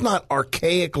this. This is not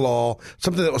archaic law,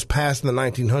 something that was passed in the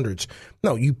 1900s.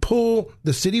 No, you pull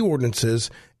the city ordinances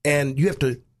and you have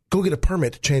to go get a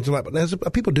permit to change the light bulb. Now,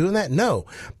 are people doing that? No.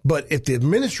 But if the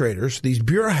administrators, these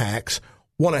bureau hacks,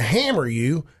 want to hammer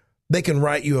you, they can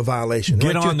write you a violation.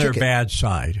 Get on their bad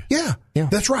side. Yeah,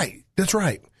 that's right. That's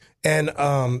right. And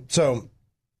so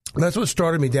that's what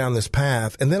started me down this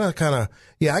path. And then I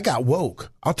I got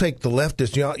woke. I'll take the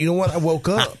leftist. You know what? I woke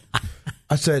up.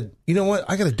 I said, you know what?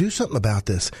 I got to do something about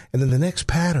this. And then the next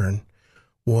pattern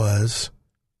was,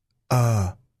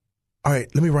 all right,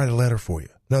 let me write a letter for you.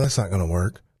 No, that's not going to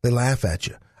work. They laugh at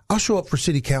you. I'll show up for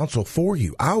city council for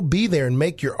you. I'll be there and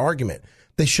make your argument.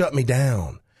 They shut me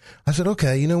down. I said,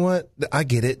 okay, you know what? I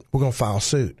get it. We're going to file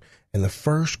suit. And the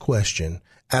first question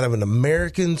out of an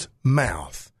American's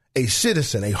mouth, a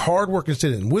citizen, a hardworking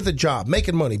citizen with a job,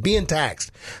 making money, being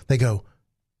taxed, they go,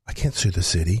 I can't sue the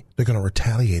city. They're going to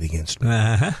retaliate against me.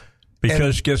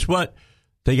 Because guess what?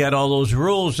 They got all those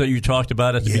rules that you talked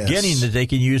about at the beginning that they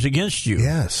can use against you.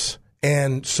 Yes.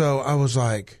 And so I was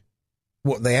like,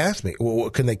 well, they asked me,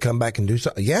 well, can they come back and do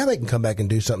something? Yeah, they can come back and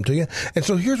do something to you. And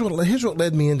so here's what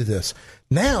led me into this.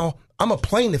 Now I'm a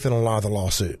plaintiff in a lot of the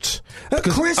lawsuits.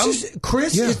 Chris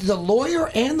is the lawyer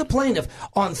and the plaintiff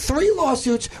on 3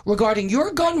 lawsuits regarding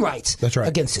your gun rights. That's right.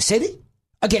 Against the city,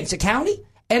 against the county,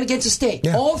 and against the state.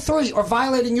 Yeah. All 3 are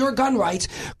violating your gun rights.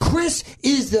 Chris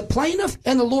is the plaintiff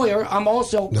and the lawyer. I'm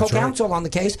also co-counsel on the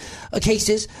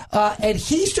cases. And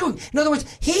he's suing. In other words,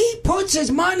 he puts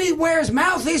his money where his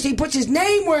mouth is. He puts his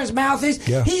name where his mouth is.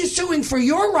 Yeah. He's suing for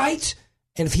your rights.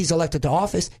 And if he's elected to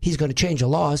office, he's going to change the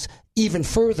laws even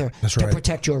further to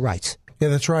protect your rights. Yeah,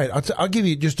 that's right. I'll give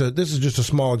you this is just a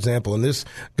small example. And this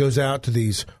goes out to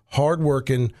these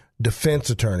hardworking defense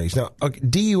attorneys. Now,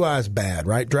 DUI is bad,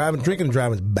 right? Drinking and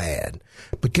driving is bad.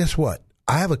 But guess what?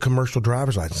 I have a commercial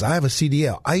driver's license. I have a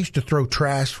CDL. I used to throw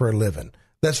trash for a living.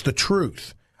 That's the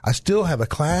truth. I still have a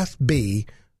Class B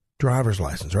driver's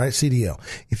license, right? CDL.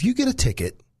 If you get a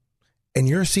ticket and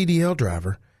you're a CDL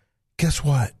driver, guess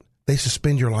what? They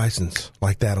suspend your license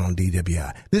like that on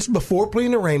DWI. This is before plea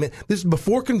and arraignment. This is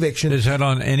before conviction. Is that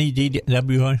on any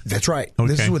DWI? That's right. Okay.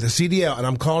 This is with a CDL, and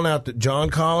I'm calling out to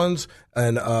John Collins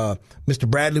and Mr.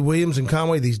 Bradley Williams and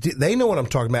Conway. They know what I'm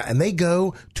talking about, and they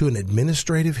go to an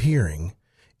administrative hearing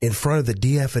in front of the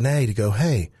DFNA to go,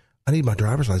 hey, I need my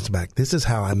driver's license back. This is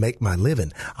how I make my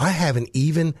living. I haven't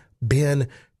even been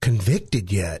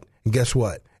convicted yet. And guess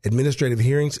what? Administrative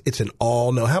hearings, it's an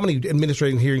all-no. How many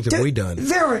administrative hearings have we done?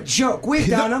 They're a joke. We've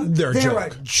done them. They're a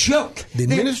joke. The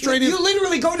administrative... You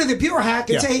literally go to the bureau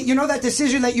hack and say, you know that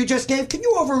decision that you just gave? Can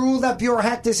you overrule that bureau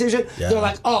hack decision? Yeah. They're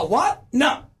like, oh, what?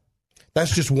 No.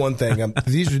 That's just one thing.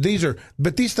 These are,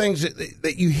 but these things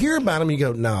that you hear about them, you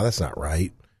go, no, that's not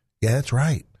right. Yeah, that's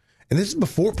right. And this is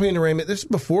before plea and arraignment. This is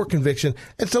before conviction.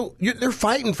 And so they're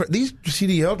fighting for these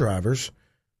CDL drivers.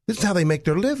 This is how they make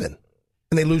their living.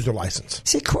 And they lose their license.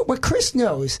 See, what Chris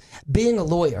knows, being a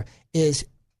lawyer, is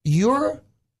your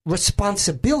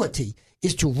responsibility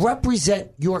is to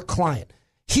represent your client.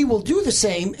 He will do the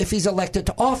same if he's elected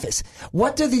to office.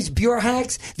 What do these bureau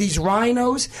hacks, these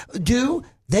rhinos do?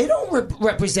 They don't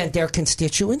represent their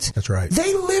constituents. That's right.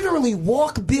 They literally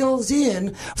walk bills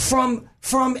in from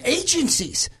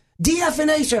agencies.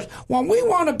 DFNA says, well, we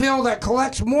want a bill that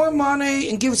collects more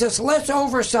money and gives us less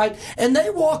oversight. And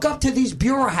they walk up to these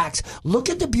bureau hacks.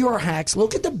 Look at the bureau hacks.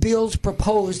 Look at the bills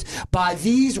proposed by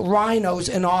these rhinos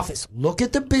in office. Look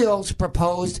at the bills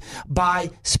proposed by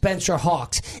Spencer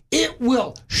Hawks. It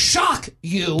will shock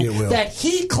you that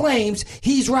he claims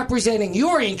he's representing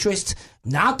your interests,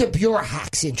 not the bureau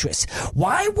hacks' interests.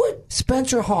 Why would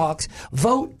Spencer Hawks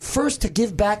vote first to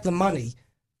give back the money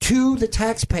to the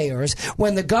taxpayers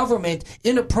when the government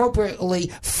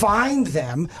inappropriately fined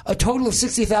them a total of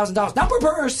 $60,000, not per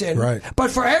person, but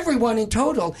for everyone in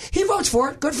total? He votes for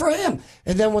it. Good for him.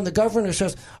 And then when the governor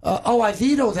says, I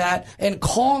veto that, and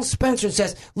calls Spencer and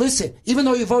says, listen, even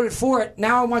though you voted for it,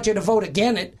 now I want you to vote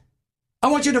against it.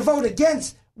 I want you to vote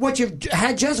against what you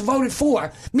had just voted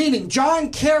for, meaning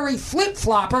John Kerry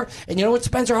flip-flopper. And you know what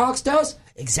Spencer Hawks does?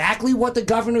 Exactly what the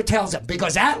governor tells him,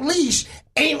 because that leash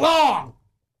ain't long.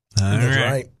 All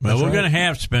right. Well, we're going to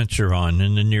have Spencer on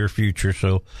in the near future,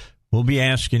 so we'll be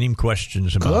asking him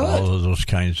questions about all of those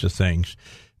kinds of things.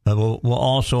 We'll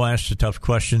also ask the tough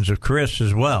questions of Chris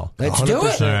as well. Let's do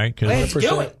it. All right, Let's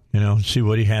do it. See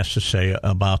what he has to say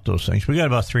about those things. We got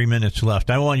about 3 minutes left.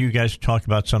 I want you guys to talk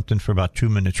about something for about 2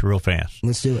 minutes real fast.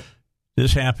 Let's do it.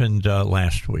 This happened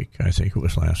last week. I think it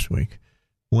was last week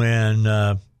when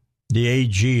the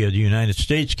AG of the United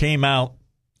States came out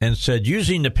and said,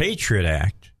 using the Patriot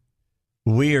Act,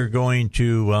 we are going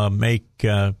to make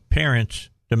parents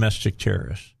domestic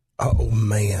terrorists. Oh,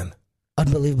 man.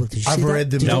 Unbelievable. Did you see I've that?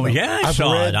 read the Oh, yeah, I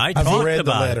saw it. I talked read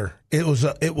about the letter.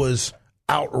 It was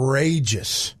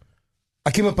outrageous.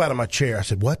 I came up out of my chair. I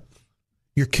said, what?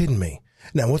 You're kidding me.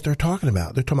 Now, what they're talking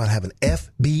about having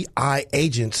FBI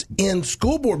agents in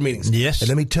school board meetings. Yes. And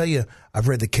let me tell you, I've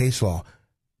read the case law.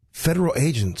 Federal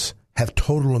agents have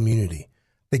total immunity.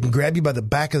 They can grab you by the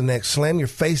back of the neck, slam your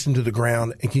face into the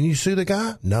ground, and can you sue the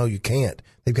guy? No, you can't.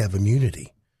 They've got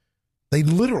immunity. They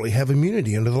literally have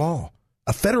immunity under the law.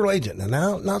 A federal agent.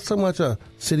 Now, not so much a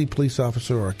city police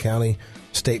officer or a county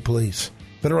state police.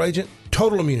 Federal agent,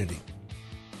 total immunity.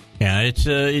 Yeah,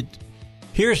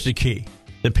 here's the key.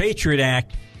 The Patriot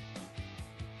Act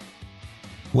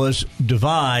was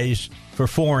devised for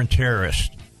foreign terrorists,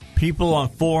 people on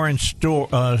foreign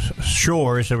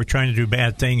shores that were trying to do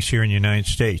bad things here in the United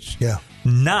States. Yeah.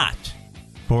 Not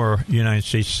for United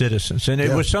States citizens. And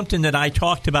it was something that I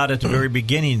talked about at the very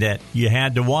beginning that you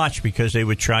had to watch because they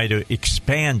would try to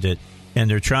expand it, and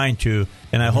they're trying to.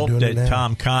 And I hope that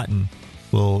Tom Cotton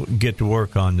will get to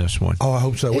work on this one. Oh, I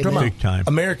hope so. We're talking Big about time.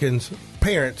 Americans,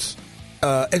 parents,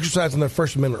 exercising their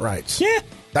First Amendment rights. Yeah.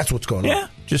 That's what's going on. Yeah.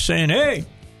 Just saying, hey.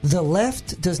 The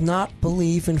left does not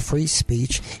believe in free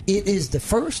speech. It is the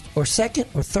first or second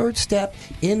or third step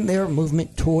in their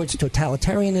movement towards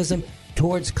totalitarianism,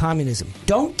 towards communism.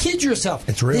 Don't kid yourself.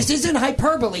 It's real. This isn't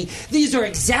hyperbole. These are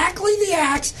exactly the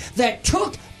acts that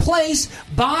took place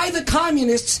by the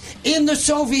communists in the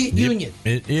Soviet Union.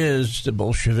 It is the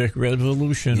Bolshevik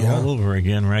Revolution all over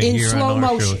again right in here slow on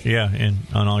our motion. shores. Yeah,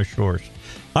 on our shores.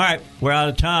 All right, we're out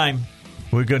of time.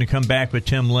 We're going to come back with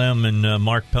Tim Lim and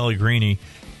Mark Pellegrini.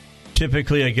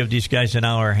 Typically, I give these guys an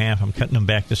hour and a half. I'm cutting them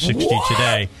back to 60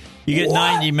 today. You get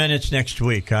 90 minutes next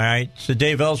week, all right? It's the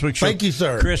Dave Elswick Show. Thank you,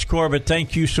 sir. Chris Corbett,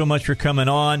 thank you so much for coming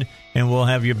on, and we'll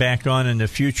have you back on in the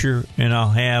future. And I'll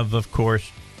have, of course...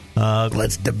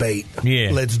 let's debate.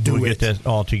 Yeah. Let's do we'll it. Get that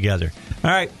all together.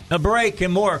 All right, a break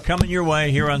and more coming your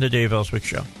way here on the Dave Elswick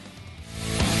Show.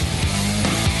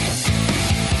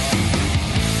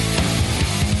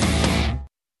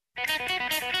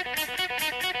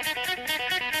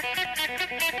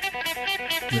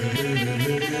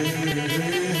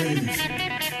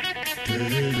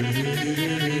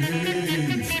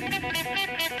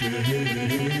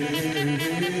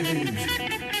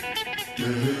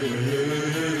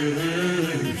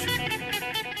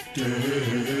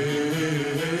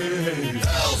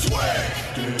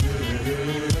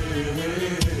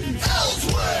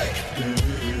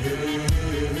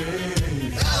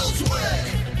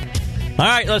 All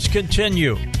right, let's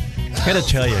continue. I got to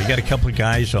tell you, I got a couple of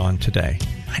guys on today.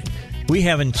 We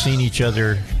haven't seen each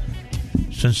other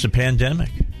since the pandemic.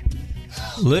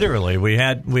 Literally, we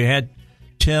had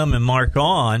Tim and Mark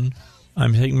on,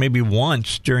 I think maybe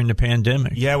once during the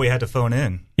pandemic. Yeah, we had to phone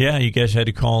in. Yeah, you guys had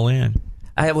to call in.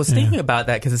 I was thinking about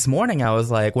that because this morning I was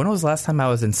like, when was the last time I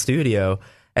was in studio?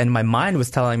 And my mind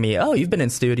was telling me, oh, you've been in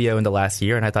studio in the last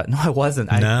year. And I thought, no, I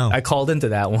wasn't. I called into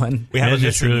that one. We have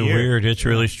It's really weird. It's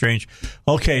really strange.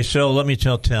 Okay, so let me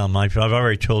tell Tim. I've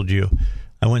already told you.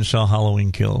 I went and saw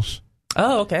Halloween Kills.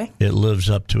 Oh, okay. It lives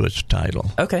up to its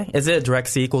title. Okay. Is it a direct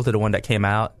sequel to the one that came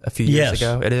out a few years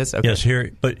ago? It is? Okay.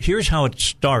 Yes, but here's how it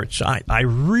starts. I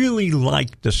really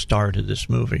liked the start of this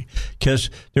movie because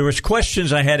there was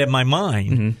questions I had in my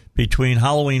mind between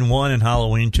Halloween 1 and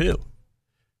Halloween 2.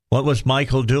 What was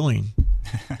Michael doing?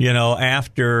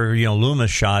 After,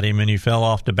 Loomis shot him and he fell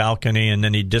off the balcony and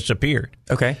then he disappeared.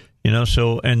 Okay.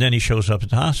 And then he shows up at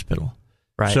the hospital.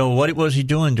 Right. So what was he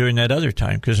doing during that other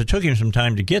time? Because it took him some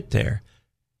time to get there.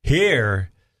 Here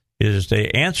is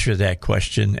the answer to that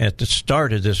question at the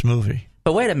start of this movie.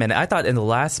 But wait a minute. I thought in the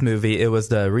last movie it was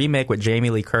the remake with Jamie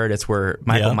Lee Curtis where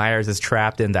Michael Myers is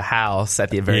trapped in the house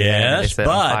at the very end. And they set it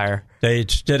on fire.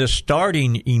 Instead of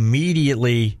starting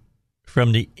immediately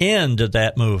from the end of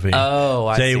that movie,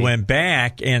 they went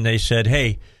back and they said,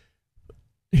 hey,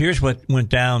 here's what went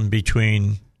down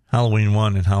between Halloween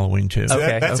 1 and Halloween 2. So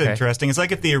that's interesting. It's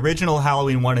like if the original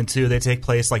Halloween 1 and 2, they take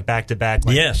place like back to back,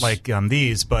 like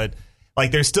these, but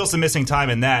like there's still some missing time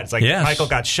in that. It's like Michael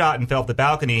got shot and fell off the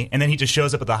balcony, and then he just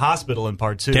shows up at the hospital in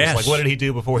part 2. Yes. It's like, what did he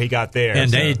do before he got there? And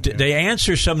they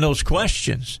answer some of those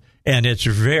questions, and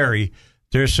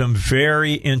there's some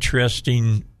very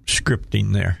interesting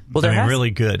scripting there. Well,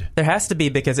 really good. There has to be,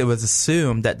 because it was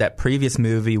assumed that previous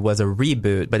movie was a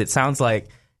reboot, but it sounds like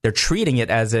they're treating it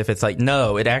as if it's like,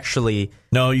 no, it actually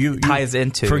ties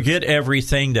into. Forget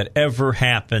everything that ever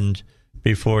happened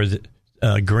before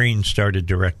Green started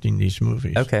directing these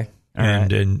movies. Okay.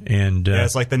 And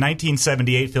it's like the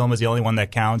 1978 film is the only one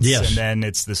that counts, yes. And then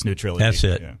it's this new trilogy. That's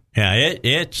it.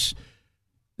 Yeah,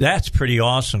 that's pretty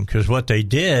awesome, because what they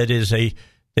did is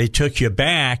they took you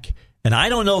back, and I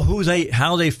don't know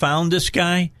how they found this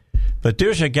guy, but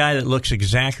there's a guy that looks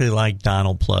exactly like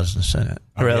Donald Pleasance in it.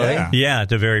 Really? Yeah, at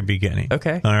the very beginning.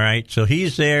 Okay. All right, so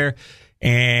he's there,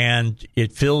 and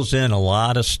it fills in a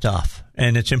lot of stuff,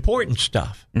 and it's important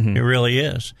stuff. Mm-hmm. It really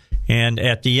is. And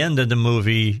at the end of the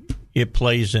movie, it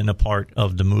plays in a part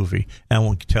of the movie. I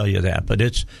won't tell you that, but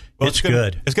it's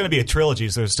good. It's going to be a trilogy,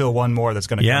 so there's still one more that's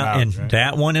going to come out. Yeah, and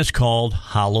that one is called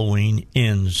Halloween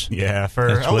Ends. Yeah, for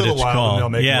that's a little while, called. They'll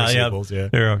make more sequels. Yeah,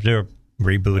 they're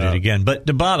rebooted again. But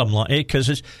the bottom line,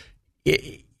 because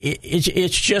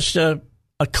it's just a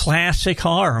classic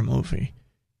horror movie.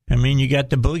 I mean, you got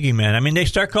the Boogeyman. I mean, they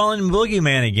start calling him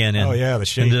Boogeyman again. The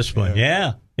shape. In this one.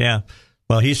 Yeah.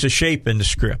 Well, he's the shape in the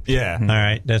script. Yeah. All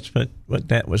right. That's what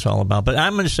that was all about. But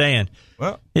I'm just saying,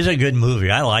 it's a good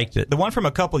movie. I liked it. The one from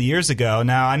a couple years ago.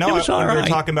 Now, I know we were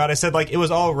talking about, I said, like, it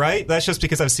was all right. That's just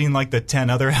because I've seen, like, the 10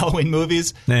 other Halloween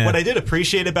movies. Yeah. What I did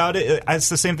appreciate about it, it's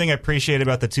the same thing I appreciate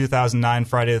about the 2009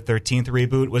 Friday the 13th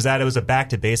reboot, was that it was a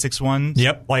back-to-basics one.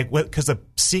 Yep. Like, because the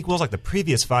sequels, like the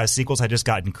previous 5 sequels, had just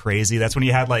gotten crazy. That's when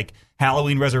you had, like,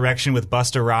 Halloween Resurrection with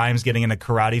Busta Rhymes getting in a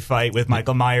karate fight with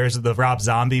Michael Myers, the Rob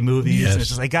Zombie movies. Yes. And it's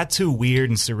just, like, got too weird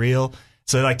and surreal.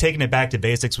 So, like, taking it back to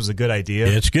basics was a good idea.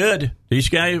 It's good. These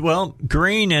guys,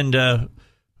 Green and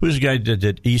who's the guy that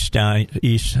did East Side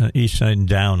and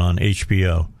Down on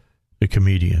HBO, the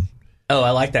comedian. Oh,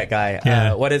 I like that guy.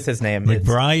 Yeah. What is his name?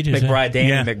 McBride? Danny McBride.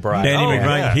 Danny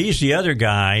McBride. Yeah. He's the other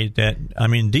guy that, I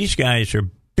mean, these guys are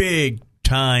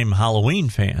big-time Halloween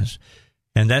fans.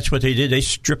 And that's what they did. They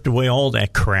stripped away all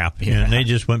that crap. Yeah. And they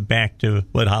just went back to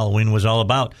what Halloween was all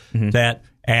about. Mm-hmm. That,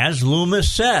 as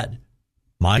Loomis said,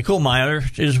 Michael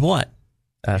Myers is what?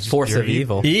 Force of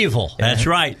evil. Evil. Yeah. That's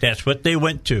right. That's what they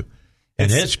went to.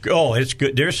 And it's good. This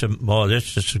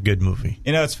is just a good movie.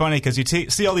 You know, it's funny because you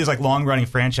see all these like long-running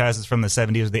franchises from the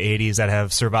 70s or the 80s that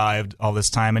have survived all this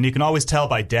time, and you can always tell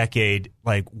by decade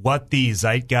like what the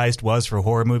zeitgeist was for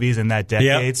horror movies in that decade.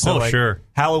 Yep. So, sure.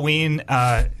 Halloween,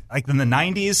 like in the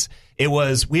 90s, it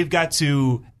was we've got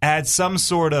to add some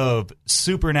sort of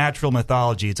supernatural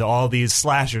mythology to all these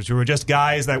slashers who were just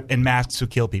guys that in masks who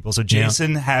kill people. So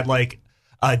Jason had like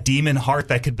a demon heart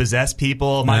that could possess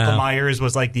people. Michael Myers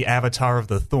was like the avatar of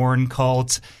the Thorn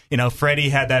cult. You know, Freddy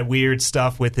had that weird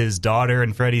stuff with his daughter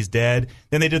and Freddy's Dead.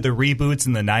 Then they did the reboots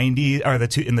in the 90s or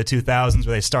in the 2000s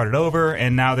where they started over,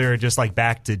 and now they're just like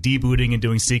back to debooting and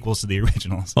doing sequels to the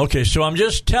originals. Okay, so I'm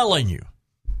just telling you,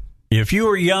 if you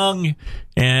were young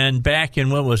and back in,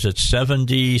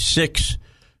 76,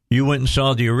 you went and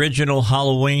saw the original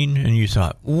Halloween and you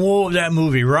thought, whoa, that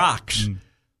movie rocks.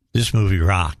 This movie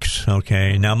rocks,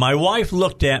 okay? Now, my wife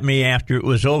looked at me after it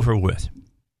was over with,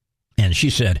 and she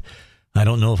said, I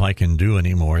don't know if I can do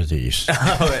any more of these.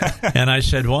 And I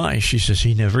said, why? She says,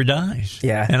 he never dies.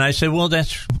 Yeah. And I said, well,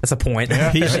 that's a point.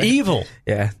 He's evil.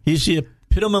 Yeah. He's the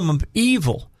epitome of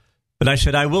evil. But I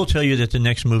said, I will tell you that the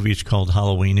next movie is called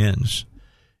Halloween Ends.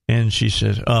 And she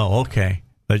said, oh, okay.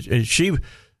 But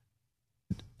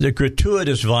the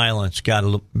gratuitous violence got a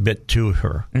little bit to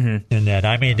her in that.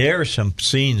 I mean, there are some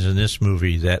scenes in this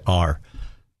movie that are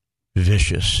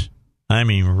vicious. I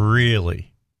mean,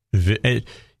 really.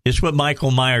 It's what Michael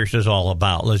Myers is all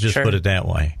about. Let's just put it that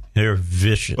way. They're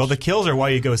vicious. Well, the kills are why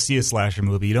you go see a slasher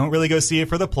movie. You don't really go see it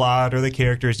for the plot or the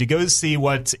characters. You go to see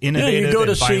what's innovative. You go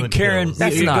to and see Karen. Kills.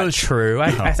 That's not true.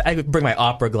 I bring my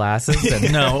opera glasses.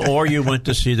 And no, or you went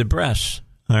to see the breasts.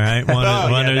 All right,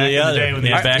 one or the other.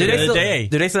 Back in the day.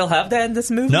 Do they still have that in this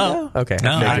movie? No. Okay. No,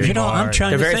 I'm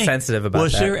trying to think. They're very sensitive about that.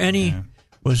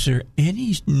 Was there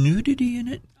any nudity in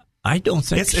it? I don't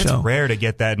think so. It's rare to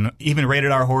get that. Even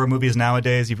rated R horror movies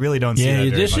nowadays, you really don't see that.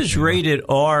 Yeah, this is rated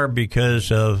R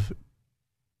because of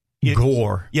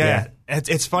gore. Yeah.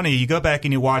 It's funny. You go back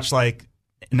and you watch like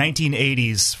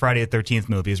 1980s Friday the 13th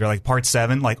movies, or like Part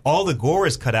 7, like all the gore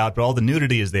is cut out, but all the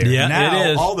nudity is there. Yeah, now,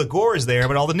 it is. All the gore is there,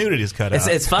 but all the nudity is cut out.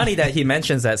 It's funny that he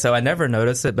mentions that, so I never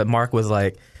noticed it, but Mark was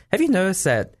like, have you noticed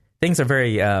that things are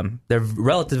very, they're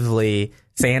relatively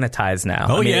sanitized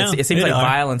now? It seems like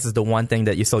violence is the one thing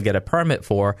that you still get a permit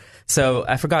for. So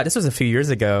I forgot, this was a few years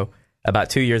ago.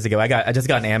 About 2 years ago, I just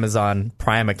got an Amazon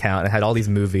Prime account and had all these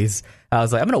movies. I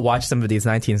was like, I'm going to watch some of these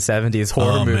 1970s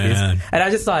horror movies. Man. And I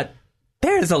just thought,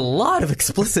 there's a lot of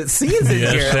explicit scenes in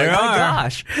here. There are. My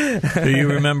gosh. Do you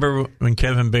remember when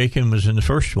Kevin Bacon was in the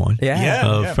first one? Friday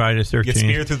the 13th. Gets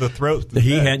speared through the throat.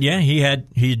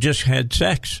 He just had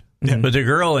sex with a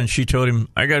girl, and she told him,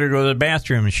 I got to go to the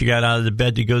bathroom. And she got out of the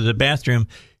bed to go to the bathroom,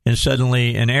 and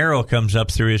suddenly an arrow comes up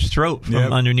through his throat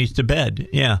from underneath the bed.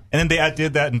 Yeah. And then they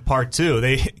did that in part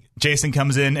 2. Jason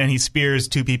comes in and he spears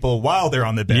 2 people while they're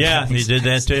on the bed. Yeah, he did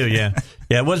that too. Yeah,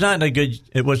 it was not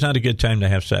a good time to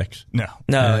have sex. No.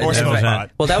 Or smoke pot.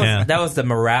 Well, that was the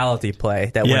morality play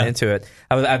that went into it.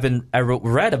 I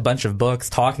read a bunch of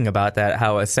books talking about that.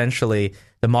 How essentially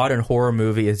the modern horror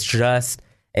movie is just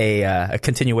a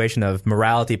continuation of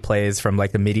morality plays from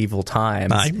like the medieval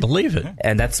times. I believe it,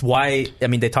 and that's why. I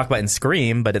mean, they talk about it in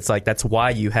Scream, but it's like that's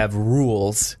why you have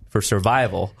rules for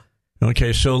survival.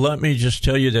 Okay, so let me just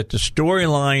tell you that the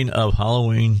storyline of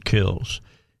Halloween Kills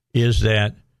is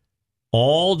that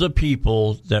all the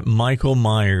people that Michael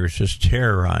Myers has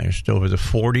terrorized over the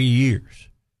 40 years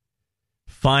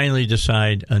finally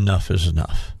decide enough is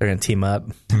enough. They're going to team up.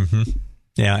 Mm-hmm.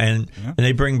 Yeah, and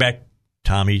they bring back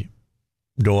Tommy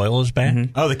Doyle is back.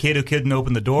 Mm-hmm. Oh, the kid who couldn't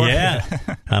open the door? Yeah.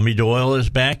 Tommy Doyle is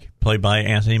back, played by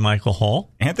Anthony Michael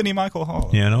Hall. Anthony Michael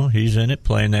Hall. You know, he's in it,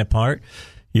 playing that part.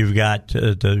 You've got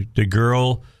the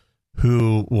girl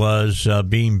who was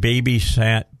being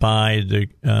babysat by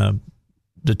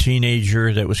the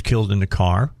teenager that was killed in the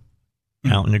car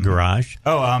out in the garage.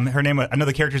 Oh, her name. I know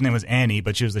the character's name was Annie,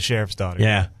 but she was the sheriff's daughter.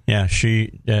 Yeah. She's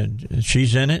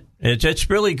in it. It's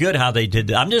really good how they did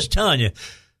that. I'm just telling you,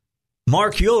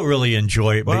 Mark, you'll really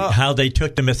enjoy it. How they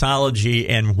took the mythology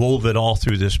and wove it all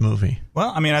through this movie.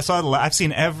 Well, I mean, I've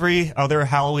seen every other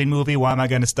Halloween movie. Why am I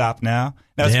going to stop now?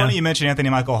 Now, it's funny you mentioned Anthony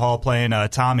Michael Hall playing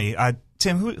Tommy.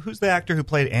 Tim, who's the actor who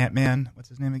played Ant-Man? What's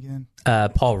his name again?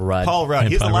 Paul Rudd. Paul Rudd.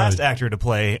 He's the last actor to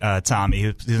play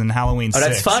Tommy. He's in Halloween 6. Oh,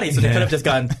 that's funny. So they could have just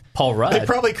gone Paul Rudd. They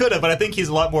probably could have, but I think he's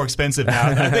a lot more expensive now.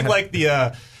 I think like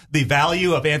the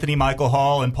value of Anthony Michael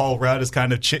Hall and Paul Rudd has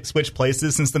kind of switched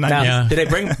places since the 90s. Now,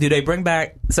 do they bring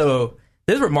back? So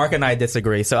this is where Mark and I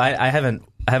disagree. So I haven't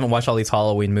watched all these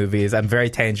Halloween movies. I'm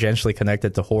very tangentially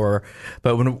connected to horror,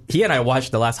 but when he and I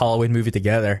watched the last Halloween movie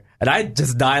together, and I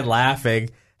just died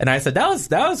laughing, and I said that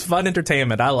was fun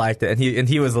entertainment. I liked it, and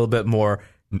he was a little bit more.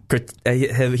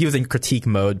 He was in critique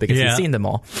mode because he's seen them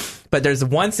all. But there's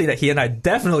one scene that he and I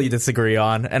definitely disagree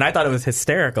on, and I thought it was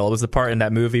hysterical. It was the part in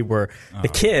that movie where the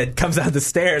kid comes out the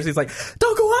stairs. He's like,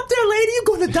 "Don't go up there, lady. You're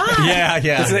going to die."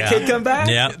 Yeah. Does that kid come back?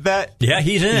 Yeah,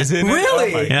 he's in it.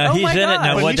 Really? Yeah, he's in it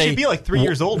now. Well, he should be like 3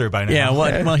 years older by now. Yeah,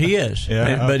 well, he is.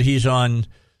 But he's on.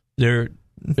 They're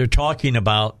talking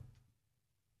about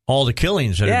all the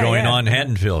killings that are going on in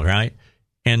Haddonfield, right?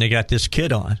 And they got this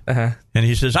kid on. And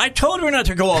he says, I told her not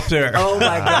to go up there. Oh,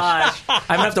 my gosh. I'm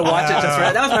going to have to watch it just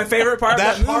right. That was my favorite part of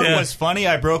that movie. That part was funny.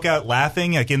 I broke out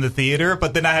laughing like in the theater,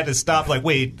 but then I had to stop like,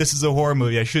 wait, this is a horror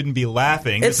movie. I shouldn't be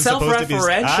laughing. It's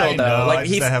self-referential, though. Like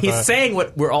he's saying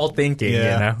what we're all thinking, you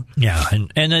know? Yeah,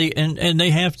 and they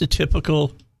have the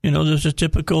typical... You know, there's a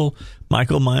typical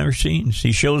Michael Myers scenes.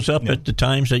 He shows up at the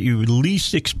times that you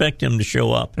least expect him to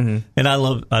show up, and I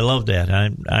love that.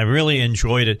 I really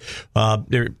enjoyed it.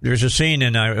 There's a scene,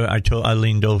 and I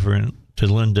leaned over to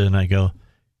Linda and I go,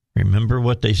 "Remember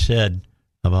what they said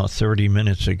about 30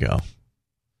 minutes ago?"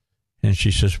 And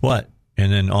she says, "What?"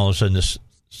 And then all of a sudden this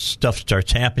stuff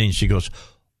starts happening. She goes,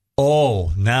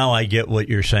 "Oh, now I get what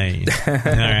you're saying." All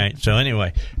right. So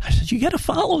anyway, I said, you got to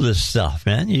follow this stuff,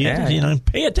 man. You know,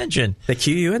 pay attention. They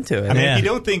cue you into it. I mean, if you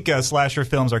don't think slasher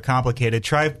films are complicated,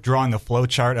 try drawing a flow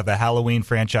chart of the Halloween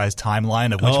franchise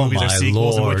timeline of which movies are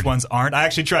sequels and which ones aren't. I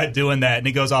actually tried doing that, and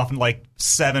it goes off in like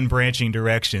 7 branching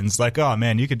directions. Like, oh,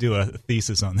 man, you could do a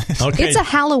thesis on this. Okay. It's a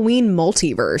Halloween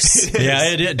multiverse.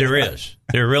 There is.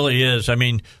 There really is. I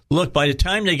mean, look, by the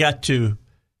time they got to,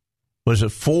 was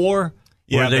it 4?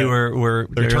 Where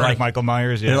they're like Michael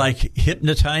Myers. They're like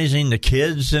hypnotizing the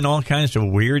kids and all kinds of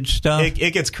weird stuff.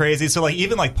 It gets crazy. So like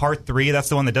even like part 3, that's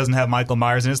the one that doesn't have Michael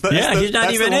Myers, and he's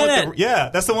not even in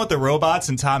it. That's the one with the robots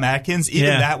and Tom Atkins.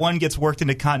 Even that one gets worked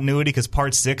into continuity because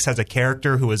part 6 has a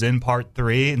character who was in part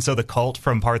 3, and so the cult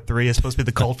from part 3 is supposed to be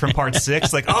the cult from part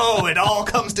 6. Like, oh, it all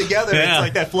comes together. Yeah. It's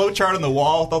like that flow chart on the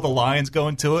wall with all the lines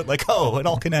going to it. Like, oh, it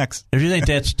all connects. If you think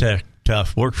that's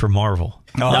tough, work for Marvel.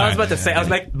 I was about to say, I was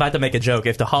about to make a joke.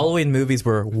 If the Halloween movies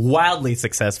were wildly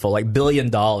successful, like $1 billion,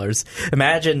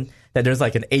 imagine that there's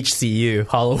like an HCU,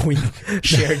 Halloween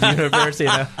shared universe, you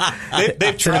know?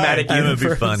 They've tried. That would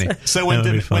be funny. So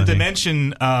when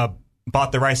Dimension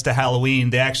bought the rights to Halloween,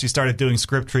 they actually started doing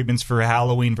script treatments for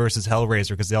Halloween versus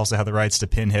Hellraiser because they also had the rights to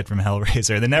Pinhead from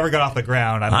Hellraiser. They never got off the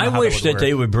ground. I wish that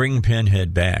they would bring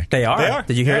Pinhead back. They are.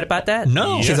 Did you hear about that?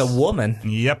 No. She's a woman.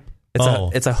 Yep.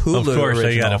 It's a Hulu Of course, original.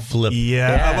 they got to flip.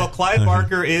 Yeah. Well, Clive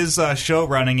Barker is show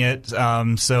running it,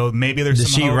 so maybe there's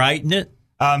Is some he hope. writing it?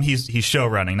 He's show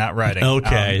running, not writing.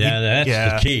 Okay,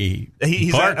 that's the key.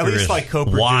 He's at least like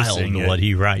co-producing wild what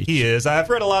he writes. He is. I've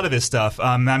read a lot of his stuff.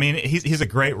 I mean, he's a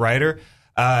great writer.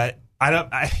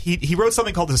 He wrote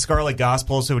something called The Scarlet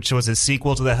Gospels, which was his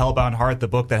sequel to The Hellbound Heart, the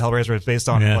book that Hellraiser was based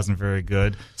on. It wasn't very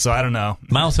good, so I don't know.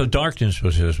 Mouth of Darkness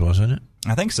was his, wasn't it?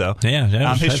 I think so. Yeah,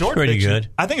 that's pretty good.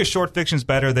 I think his short fiction's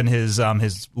better than his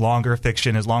longer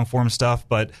fiction, his long form stuff.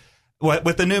 But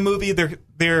with the new movie,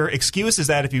 their excuse is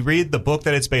that if you read the book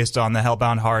that it's based on, The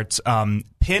Hellbound Heart,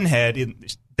 Pinhead,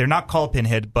 they're not called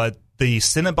Pinhead, but the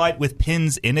Cenobite with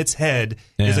pins in its head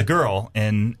is a girl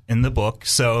in the book.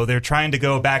 So they're trying to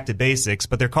go back to basics,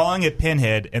 but they're calling it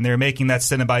Pinhead, and they're making that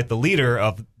Cenobite the leader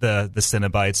of the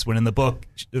Cenobites, when in the book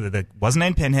it wasn't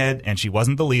named Pinhead and she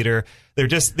wasn't the leader.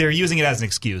 They're using it as an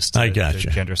excuse to, I got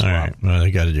you. gender swap. All right. Well,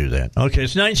 they got to do that. Okay,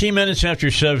 it's 19 minutes after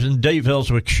 7. Dave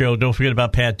Elswick Show. Don't forget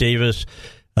about Pat Davis.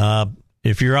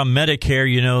 If you're on Medicare,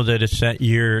 you know that it's that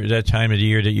time of the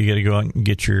year that you got to go out and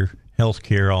get your health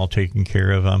care all taken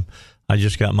care of. I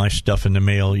just got my stuff in the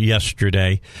mail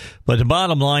yesterday. But the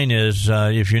bottom line is,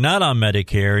 if you're not on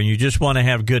Medicare and you just want to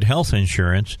have good health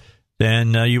insurance,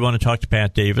 then you want to talk to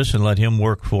Pat Davis and let him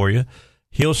work for you.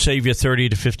 He'll save you 30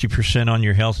 to 50% on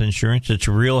your health insurance. It's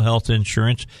real health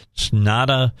insurance. It's not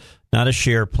a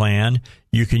share plan.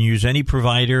 You can use any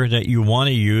provider that you want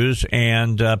to use,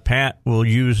 and Pat will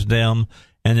use them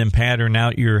and then pattern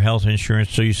out your health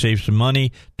insurance so you save some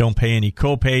money, don't pay any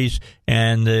copays,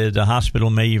 and the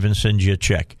hospital may even send you a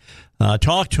check.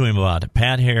 Talk to him about it.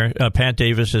 Pat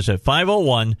Davis is at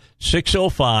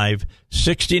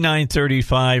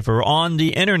 501-605-6935 or on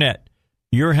the internet,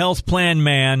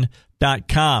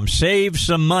 yourhealthplanman.com. Save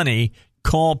some money.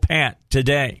 Call Pat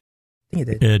today. I think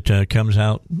it did. It comes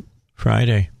out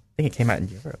Friday. I think it came out in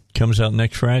Europe. Comes out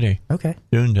next Friday. Okay.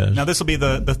 Dune does. Now, this will be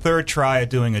the third try at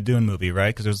doing a Dune movie,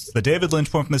 right? Because there's the David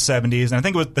Lynch one from the 70s, and I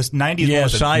think it was the 90s one. Yeah,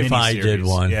 was Sci-Fi did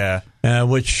one. Yeah.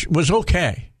 Which was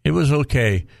okay. It was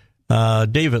okay.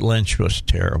 David Lynch was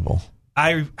terrible.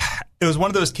 It was one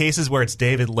of those cases where it's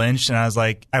David Lynch, and I was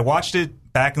like, I watched it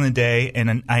back in the day,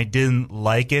 and I didn't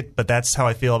like it, but that's how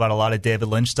I feel about a lot of David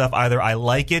Lynch stuff. Either I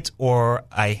like it or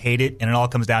I hate it, and it all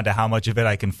comes down to how much of it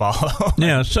I can follow.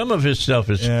 Yeah, some of his stuff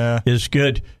is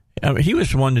good. He was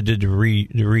the one that did the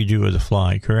redo of The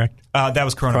Fly, correct? That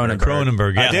was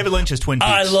Cronenberg. Yeah. David Lynch is Twin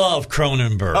Peaks. I love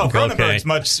Cronenberg. Oh, Cronenberg's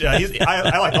much. I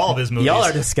like all of his movies. Y'all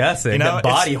are discussing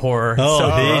body horror.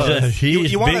 Oh,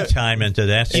 he's big time into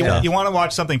that stuff. You want to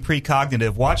watch something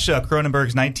precognitive? Watch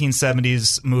Cronenberg's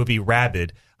 1970s movie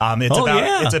Rabid.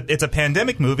 It's a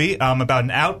pandemic movie about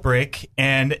an outbreak,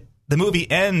 and the movie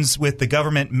ends with the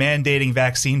government mandating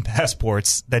vaccine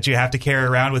passports that you have to carry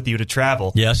around with you to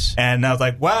travel. Yes. And I was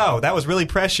like, wow, that was really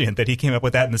prescient that he came up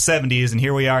with that in the 70s, and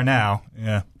here we are now.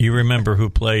 Yeah. You remember who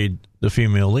played the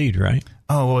female lead, right?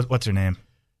 Oh, what's her name?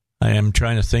 I am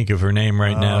trying to think of her name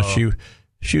right now. She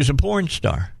was a porn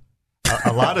star.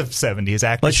 A lot of 70s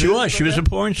actresses. But she was a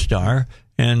porn star,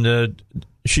 and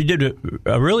she did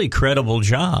a really credible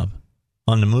job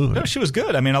on the movie. No, she was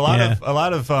good. I mean, a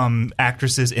lot of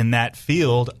actresses in that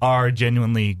field are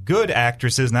genuinely good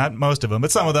actresses. Not most of them,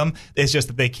 but some of them. It's just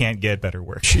that they can't get better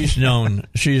work. She's known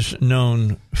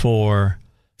for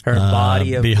her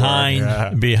body of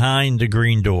behind the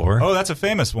Green Door. Oh, that's a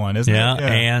famous one, isn't it? Yeah,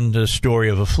 and The Story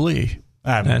of a Flea.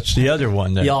 That's the other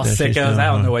one. Y'all sickos, I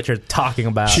don't know what you're talking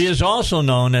about. She is also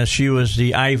known as she was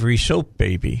the Ivory Soap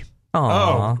Baby. Aww.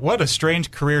 Oh, what a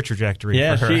strange career trajectory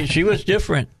for her. She was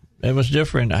different. It was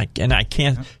different. I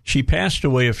can't. She passed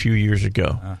away a few years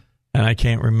ago, and I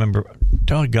can't remember.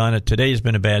 Doggone it! Today's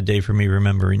been a bad day for me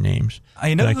remembering names.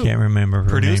 I can't remember.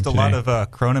 Produced a lot of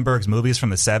Cronenberg's movies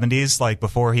from the 70s, like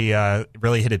before he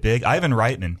really hit it big. Ivan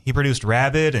Reitman. He produced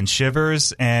Rabid and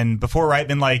Shivers, and before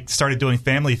Reitman started doing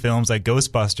family films like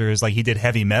Ghostbusters, like he did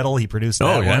Heavy Metal. He produced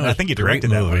that one. I think he directed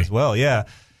that one as well. Yeah.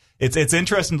 It's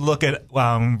interesting to look at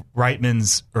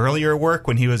Reitman's earlier work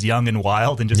when he was young and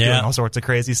wild and just doing all sorts of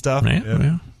crazy stuff. Yeah.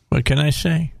 Well, what can I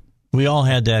say? We all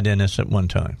had that in us at one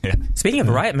time. Yeah. Speaking of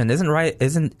Reitman, is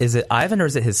it Ivan or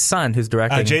is it his son who's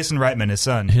directing? Jason Reitman, his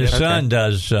son. His son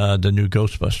does the new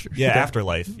Ghostbusters. Yeah,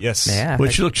 Afterlife. Yes. Yeah,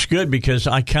 which looks good because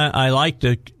I like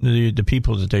the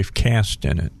people that they've cast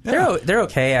in it. They're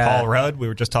okay. Paul Rudd, we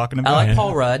were just talking about. I like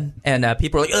Paul Rudd, and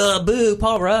people are like, boo,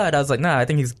 Paul Rudd. I was like, nah, I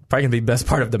think he's probably gonna be the best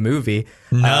part of the movie.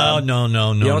 No. You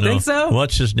don't think so?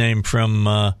 What's his name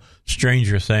from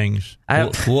Stranger Things?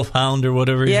 Wolfhound or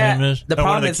whatever his name is. The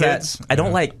problem is that I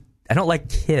don't like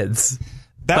kids.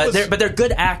 But they're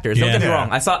good actors. Don't get me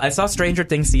wrong. I saw Stranger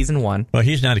Things season 1. Well,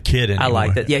 he's not a kid anymore. I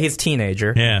liked it. Yeah, he's a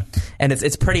teenager. Yeah, and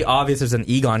it's pretty obvious there's an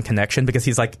Egon connection because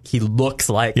he looks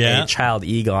like a child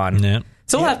Egon. Yeah.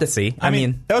 So we'll have to see. I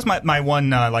mean, that was my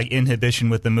one inhibition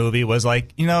with the movie was the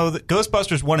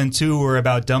Ghostbusters 1 and 2 were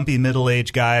about dumpy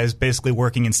middle-aged guys basically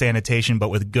working in sanitation but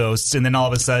with ghosts, and then all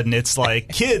of a sudden it's like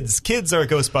kids are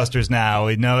Ghostbusters now.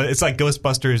 It's like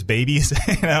Ghostbusters babies.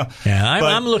 Yeah,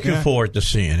 I'm looking forward to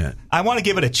seeing it. I want to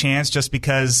give it a chance just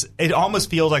because it almost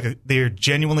feels like they're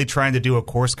genuinely trying to do a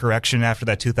course correction after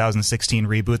that 2016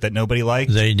 reboot that nobody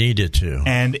liked. They needed to.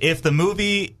 And if the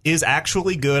movie is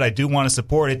actually good, I do want to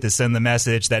support it to send the message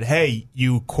that, hey,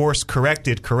 you course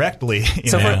corrected correctly.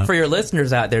 So for your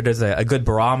listeners out there, there's a good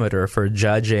barometer for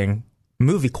judging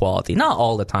movie quality. Not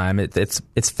all the time.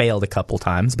 It's failed a couple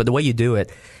times, but the way you do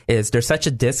it is there's such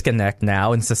a disconnect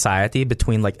now in society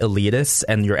between elitists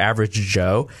and your average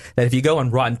Joe that if you go on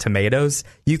Rotten Tomatoes,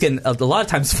 you can a lot of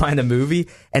times find a movie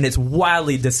and it's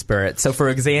wildly disparate. So for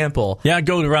example,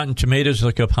 go to Rotten Tomatoes,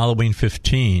 look up Halloween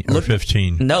 15 or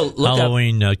 15. No, look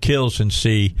Halloween Kills and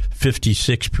see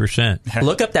 56%.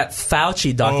 Look up that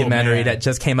Fauci documentary that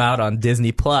just came out on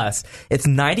Disney Plus. It's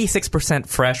 96%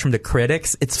 fresh from the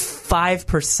critics. It's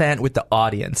 5% with the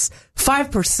audience.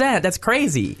 5%. That's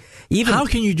crazy. How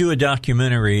can you do a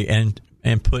documentary and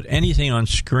put anything on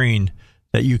screen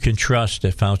that you can trust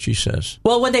that Fauci says?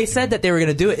 Well, when they said that they were going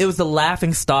to do it, it was the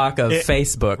laughing stock of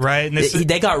Facebook. Right. And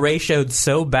they got ratioed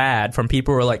so bad from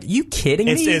people who were like, you kidding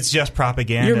me? It's just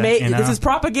propaganda. This is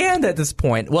propaganda at this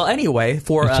point. Well, anyway, it's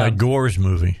like Gore's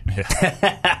movie.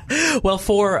 Well,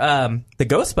 for the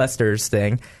Ghostbusters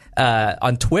thing,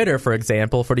 on Twitter, for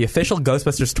example, for the official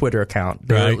Ghostbusters Twitter account,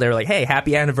 they were like, hey,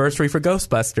 happy anniversary for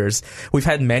Ghostbusters. We've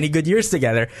had many good years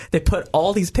together. They put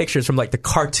all these pictures from the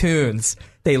cartoons.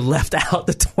 They left out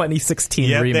the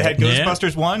 2016 remake. They had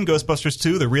Ghostbusters 1, Ghostbusters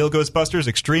 2, the real Ghostbusters,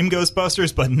 Extreme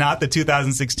Ghostbusters, but not the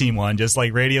 2016 one. Just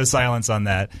radio silence on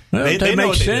that. Well, that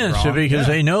makes sense because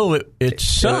they know it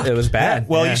sucked. It was bad.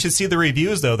 Well, you should see the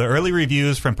reviews, though. The early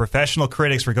reviews from professional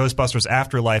critics for Ghostbusters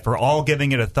Afterlife are all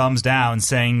giving it a thumbs down,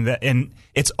 saying that, and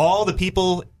it's all the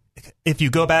people. If you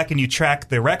go back and you track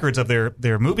the records of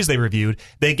their movies they reviewed,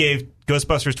 they gave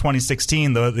Ghostbusters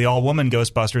 2016, the all-woman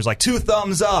Ghostbusters, 2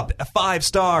 thumbs up, 5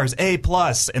 stars, A+.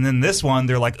 And then this one,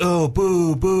 they're like, oh,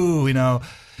 boo, boo,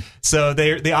 So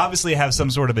they obviously have some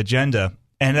sort of agenda.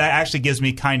 And that actually gives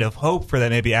me kind of hope for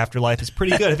that maybe Afterlife is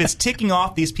pretty good. If it's ticking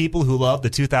off these people who love the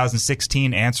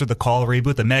 2016 Answer the Call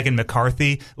reboot, the Megan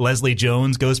McCarthy, Leslie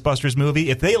Jones Ghostbusters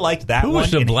movie, if they liked that one. Who was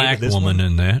the black woman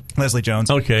in that? Leslie Jones.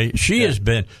 Okay, she has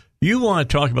been. You want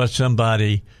to talk about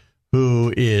somebody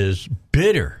who is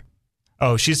bitter.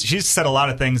 Oh, she's said a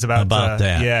lot of things about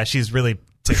that. Yeah, she's really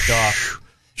ticked off.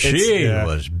 She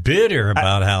was bitter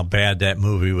about how bad that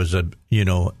movie was.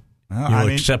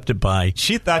 Accepted by.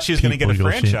 She thought she was going to get a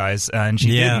franchise, and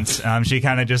she didn't. She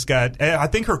kind of just got. I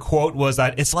think her quote was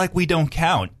that it's like we don't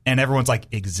count, and everyone's like,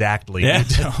 exactly. Yeah.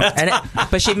 We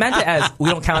don't. But she meant it as we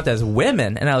don't count as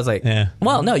women, and I was like,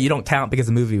 well, no, you don't count because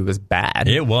the movie was bad.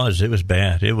 It was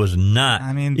bad. It was not.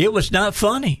 It was not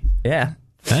funny. Yeah.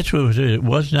 That's what it was. It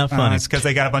was not funny. It's because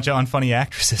they got a bunch of unfunny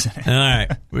actresses in it. All right.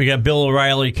 We got Bill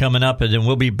O'Reilly coming up, and then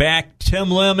we'll be back. Tim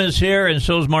Lim is here, and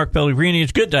so is Mark Pellegrini.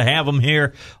 It's good to have him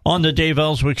here on the Dave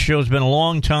Elswick Show. It's been a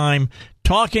long time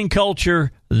talking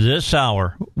culture this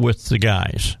hour with the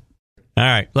guys. All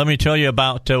right. Let me tell you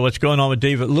about what's going on with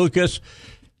David Lucas.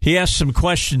 He asked some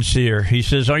questions here. He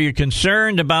says, are you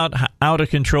concerned about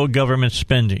out-of-control government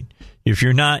spending? If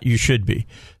you're not, you should be.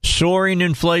 Soaring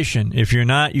inflation. If you're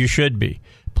not, you should be.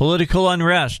 Political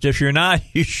unrest. If you're not,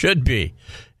 you should be.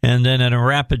 And then a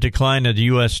rapid decline of the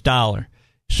U.S. dollar.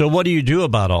 So what do you do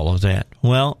about all of that?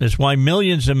 Well, it's why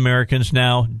millions of Americans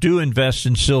now do invest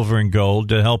in silver and gold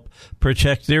to help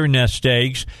protect their nest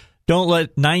eggs. Don't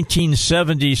let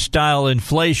 1970s-style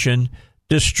inflation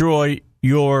destroy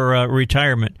your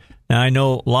retirement. Now, I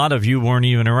know a lot of you weren't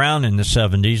even around in the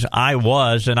 70s. I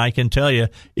was, and I can tell you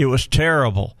it was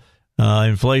terrible.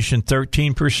 Inflation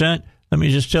 13%. Let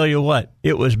me just tell you what,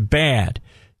 it was bad.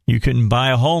 You couldn't buy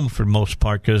a home for the most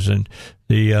part because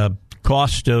the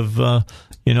cost of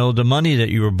the money that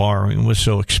you were borrowing was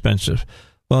so expensive.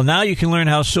 Well, now you can learn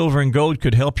how silver and gold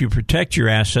could help you protect your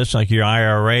assets like your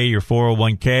IRA, your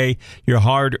 401k, your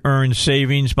hard-earned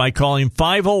savings by calling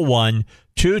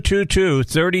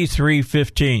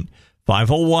 501-222-3315.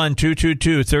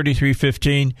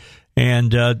 501-222-3315.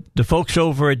 And the folks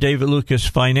over at David Lucas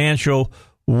Financial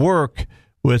work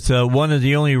with one of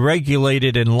the only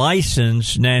regulated and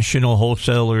licensed national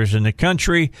wholesalers in the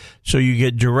country, so you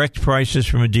get direct prices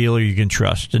from a dealer you can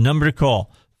trust. The number to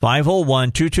call,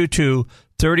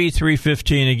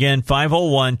 501-222-3315. Again,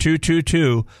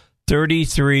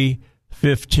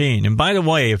 501-222-3315. And by the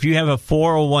way, if you have a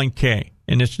 401k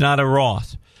and it's not a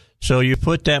Roth, so you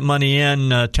put that money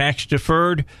in tax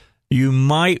deferred, you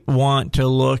might want to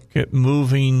look at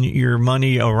moving your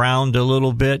money around a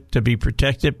little bit to be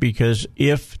protected, because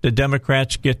if the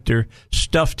Democrats get their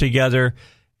stuff together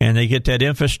and they get that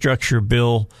infrastructure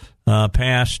bill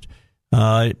passed,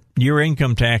 your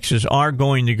income taxes are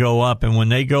going to go up. And when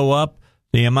they go up,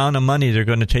 the amount of money they're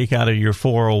going to take out of your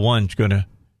 401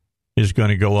 is going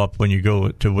to go up when you go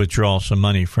to withdraw some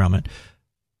money from it.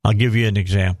 I'll give you an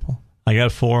example. I got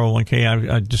a 401k.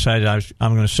 I decided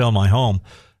I'm going to sell my home.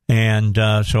 And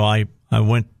so I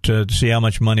went to see how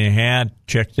much money I had,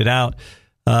 checked it out,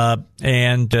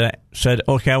 and said,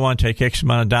 okay, I want to take X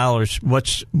amount of dollars.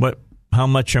 How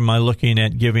much am I looking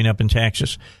at giving up in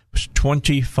taxes? It was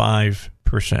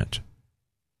 25%.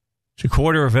 It's a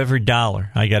quarter of every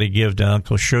dollar I got to give to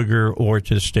Uncle Sugar or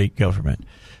to the state government.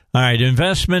 All right,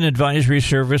 investment advisory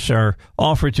service are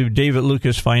offered through David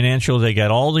Lucas Financial. They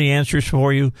got all the answers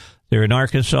for you. They're an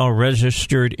Arkansas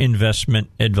registered investment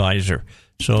advisor.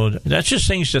 So that's just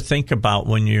things to think about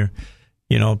when you're,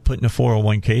 putting a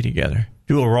 401k together.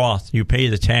 Do a Roth. You pay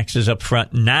the taxes up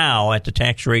front now at the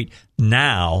tax rate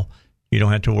now. You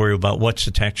don't have to worry about what's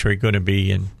the tax rate going to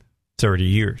be in 30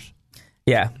 years.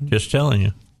 Yeah. Just telling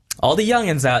you. All the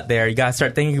youngins out there, you got to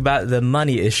start thinking about the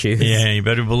money issues. Yeah, you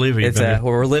better believe it.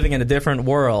 We're living in a different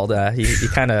world. You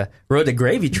kind of rode the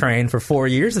gravy train for 4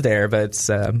 years there, but it's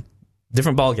a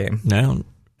different ballgame. Now,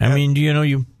 I mean,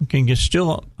 you can get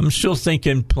I'm still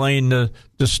thinking playing the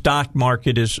stock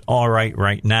market is all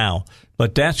right now,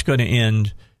 but that's going to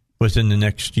end within the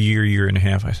next year and a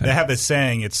half, I think. They have this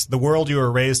saying, it's the world you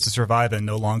were raised to survive in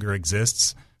no longer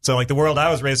exists. So, like, the world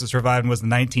I was raised to survive in was the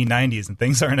 1990s, and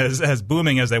things aren't as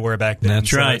booming as they were back then.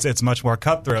 That's right. It's much more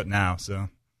cutthroat now. So,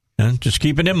 and just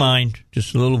keep it in mind.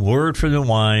 Just a little word for the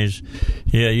wise.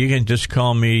 Yeah, you can just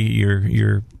call me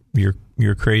your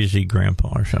crazy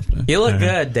grandpa or something. You look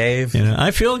good, Dave.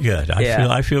 I feel good.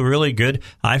 I feel really good.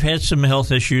 I've had some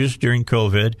health issues during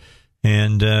COVID,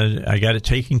 and I got it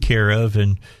taken care of,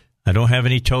 and I don't have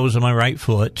any toes on my right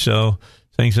foot, so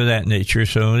things of that nature.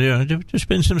 So, there's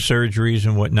been some surgeries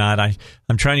and whatnot.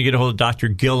 I'm trying to get a hold of Dr.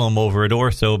 Gillum over at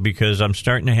Ortho, because I'm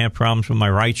starting to have problems with my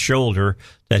right shoulder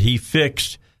that he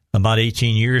fixed about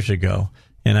 18 years ago.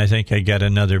 And I think I got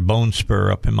another bone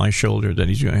spur up in my shoulder that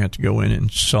he's going to have to go in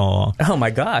and saw. Oh, my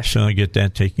gosh. So I get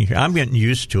that taken care of. I'm getting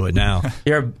used to it now.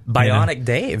 You're bionic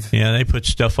Dave. Yeah, they put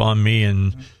stuff on me,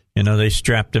 and, they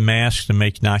strapped a mask to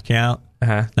make knockout.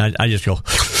 Uh-huh. I just go...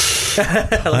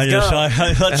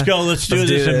 Let's go. Let's do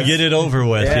this and get it over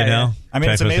with, I mean,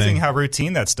 it's amazing how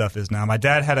routine that stuff is now. My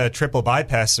dad had a triple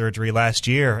bypass surgery last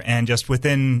year, and just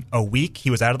within a week, he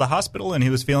was out of the hospital, and he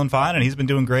was feeling fine, and he's been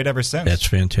doing great ever since. That's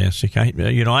fantastic. I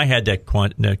had that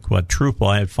quadruple.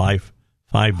 I had five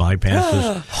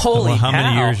bypasses. Holy How cow.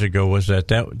 many years ago was that?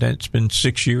 That's been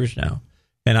 6 years now,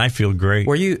 and I feel great.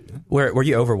 Were you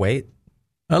overweight?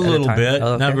 A little bit.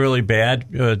 Oh, okay. Not really bad.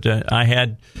 I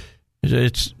had...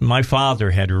 my father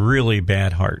had really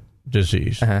bad heart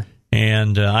disease,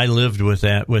 and I lived with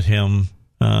him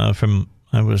from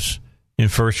I was in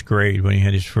first grade when he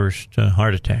had his first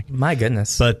heart attack. My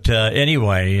goodness! But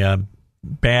anyway,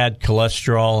 bad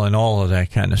cholesterol and all of that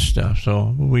kind of stuff.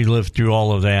 So we lived through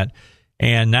all of that,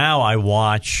 and now I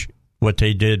watch what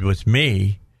they did with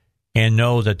me and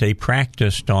know that they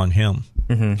practiced on him.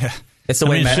 Mm-hmm. It's the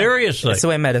way seriously, it's the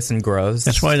way medicine grows.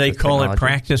 That's why they call it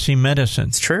practicing medicine.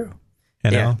 It's true.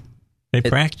 They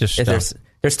practice stuff.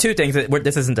 There's two things.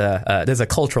 This isn't this is a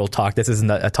cultural talk. This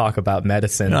isn't a talk about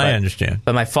medicine. I understand.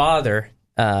 But my father,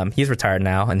 he's retired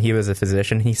now, and he was a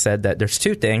physician. He said that there's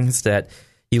two things that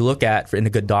you look at in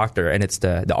a good doctor, and it's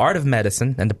the art of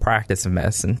medicine and the practice of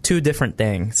medicine. Two different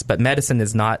things. But medicine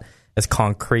is not as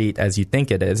concrete as you think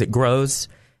it is. It grows,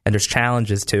 and there's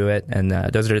challenges to it, and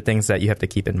those are the things that you have to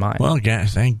keep in mind. Well,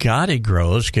 thank God it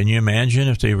grows. Can you imagine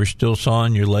if they were still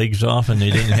sawing your legs off and they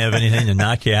didn't have anything to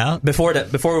knock you out? Before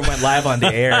we went live on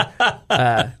the air,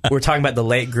 we were talking about the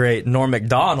late, great Norm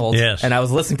Macdonald, yes. And I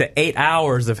was listening to 8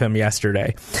 hours of him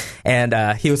yesterday,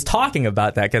 and he was talking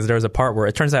about that because there was a part where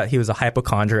it turns out he was a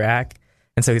hypochondriac,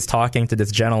 and so he's talking to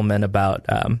this gentleman about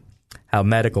how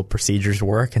medical procedures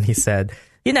work, and he said,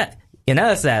 You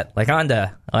notice that, like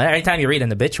every time you read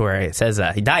an obituary, it says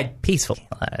he died peacefully.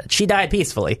 She died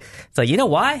peacefully. So you know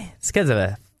why? It's because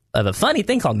of a funny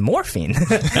thing called morphine.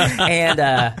 And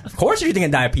of course you're going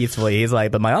to die peacefully. He's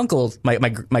like, but my uncle,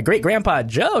 my great grandpa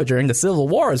Joe during the Civil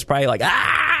War was probably like,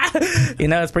 ah.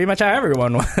 It's pretty much how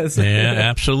everyone was. Yeah,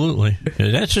 absolutely.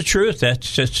 That's the truth.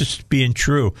 That's just being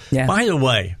true. Yeah. By the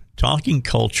way, talking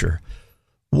culture,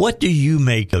 what do you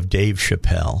make of Dave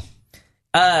Chappelle?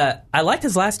 I liked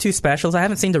his last 2 specials. I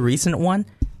haven't seen the recent one.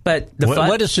 But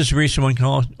what is this recent one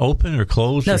called? Open or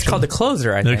closed? No, it's called The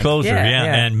Closer, I think. The Closer,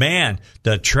 yeah. And, man,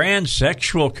 the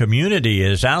transsexual community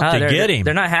is out to get him.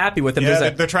 They're not happy with him. Yeah,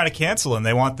 they're trying to cancel him.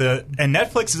 They want and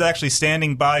Netflix is actually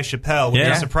standing by Chappelle, which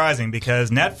is surprising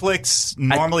because Netflix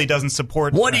normally doesn't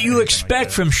support. What do you expect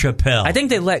from Chappelle? I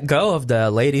think they let go of the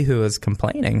lady who was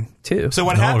complaining, too. So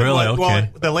what happened was,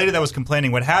 the lady that was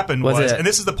complaining, what happened was, and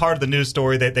this is the part of the news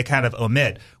story that they kind of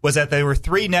omit, was that there were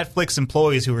 3 Netflix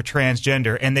employees who were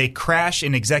transgender, and they crashed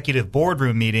an executive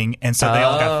boardroom meeting, and so they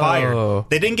all got fired.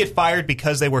 They didn't get fired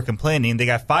because they were complaining. They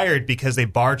got fired because they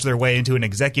barged their way into an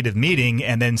executive meeting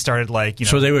and then started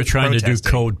So they were trying to do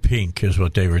Code Pink is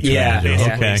what they were trying to do.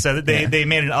 Basically. Okay. So they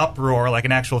made an uproar, like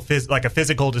an actual like a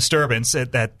physical disturbance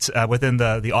within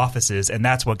the offices, and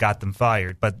that's what got them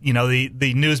fired. But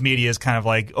the news media is kind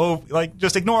of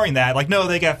just ignoring that. No,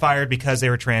 they got fired because they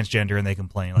were transgender and they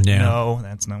complained. No,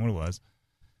 that's not what it was.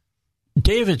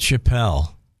 David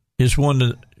Chappelle is one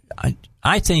of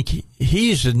I think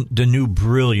he's the new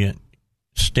brilliant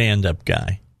stand-up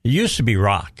guy. It used to be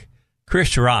Rock.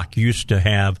 Chris Rock used to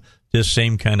have this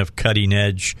same kind of cutting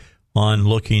edge on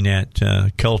looking at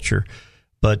culture.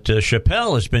 But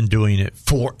Chappelle has been doing it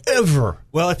forever.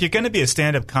 Well, if you're going to be a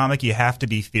stand-up comic, you have to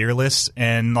be fearless.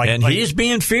 And he's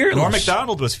being fearless. Norm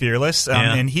Macdonald was fearless.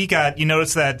 And he got, you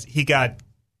notice that he got,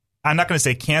 I'm not going to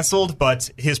say canceled,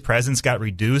 but his presence got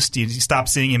reduced. You stopped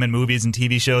seeing him in movies and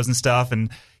TV shows and stuff.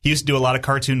 And he used to do a lot of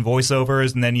cartoon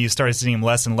voiceovers, and then you started seeing him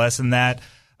less and less in that.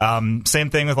 Same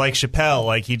thing with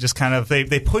Chappelle. He just kind of,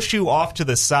 they push you off to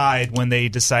the side when they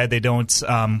decide they don't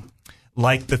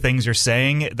like the things you're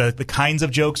saying, the kinds of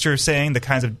jokes you're saying, the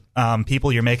kinds of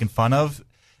people you're making fun of.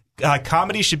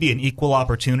 Comedy should be an equal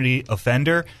opportunity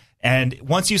offender. And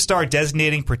once you start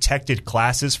designating protected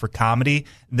classes for comedy,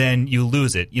 then you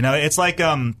lose it. It's like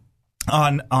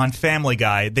on Family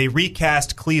Guy, they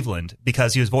recast Cleveland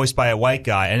because he was voiced by a white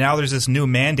guy, and now there's this new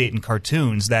mandate in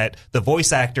cartoons that the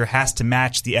voice actor has to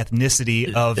match the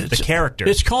ethnicity of the character.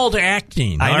 It's called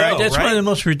acting. I know, That's right? one of the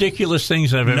most ridiculous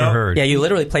things I've ever heard. Yeah, you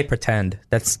literally play pretend.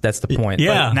 That's the point.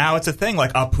 Yeah. But now it's a thing.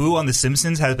 Apu on The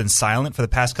Simpsons has been silent for the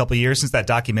past couple of years since that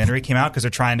documentary came out because they're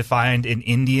trying to find an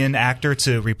Indian actor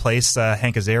to replace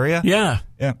Hank Azaria. Yeah.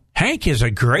 Yeah. Hank is a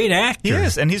great actor. He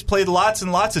is, and he's played lots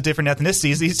and lots of different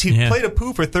ethnicities. He played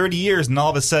Apu for 30 years, and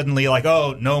all of a sudden,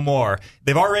 no more.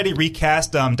 They've already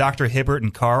recast Dr. Hibbert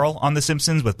and Carl on The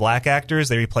Simpsons with black actors.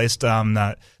 They replaced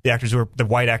the actors the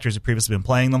white actors who previously been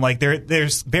playing them. They're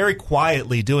very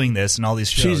quietly doing this in all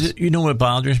these shows. See, you know what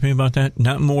bothers me about that?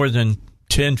 Not more than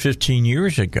 10, 15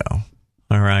 years ago,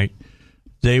 all right,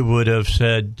 they would have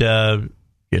said,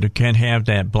 can't have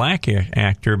that black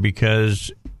actor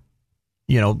because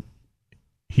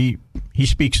he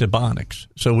speaks Ebonics,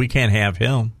 so we can't have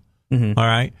him. Mm-hmm. All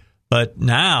right, but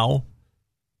now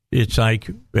it's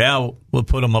we'll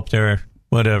put him up there,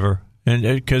 whatever, and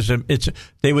because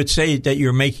they would say that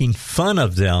you're making fun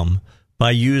of them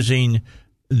by using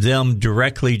them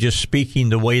directly, just speaking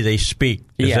the way they speak.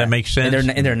 Does that make sense?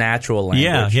 In their natural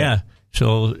language. Yeah.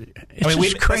 So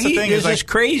it's crazy. It's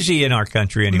crazy in our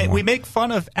country anymore. We make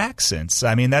fun of accents.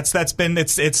 I mean, that's been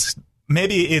it's.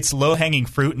 Maybe it's low-hanging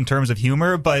fruit in terms of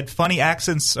humor, but funny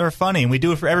accents are funny, and we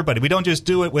do it for everybody. We don't just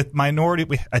do it with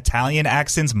Italian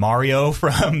accents. Mario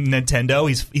from Nintendo,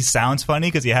 he sounds funny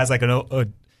because he has a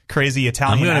crazy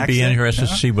Italian accent. I'm going to be interested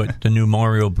to see what the new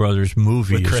Mario Brothers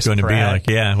movie is going to be like.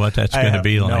 Yeah, what that's going to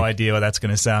be like. I have no idea what that's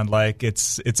going to sound like.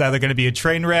 It's either going to be a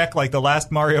train wreck like the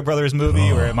last Mario Brothers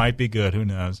movie, or it might be good. Who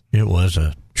knows? It was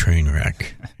a train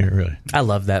wreck. I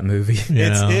love that movie.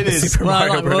 It is.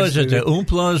 What was it? The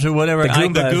Oompas or whatever? The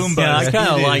Goombas. Yeah, I kind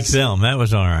of like them. That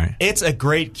was all right. It's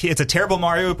a terrible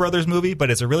Mario Brothers movie,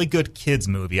 but it's a really good kids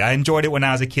movie. I enjoyed it when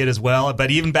I was a kid as well. But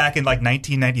even back in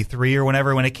 1993 or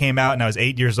whenever, when it came out and I was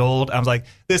 8 years old, I was like,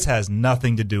 this has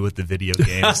nothing to do with the video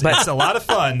games. But it's a lot of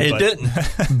fun. It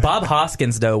didn't. Bob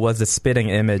Hoskins, though, was the spitting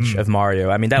image of Mario.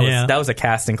 I mean, that was a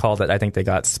casting call that I think they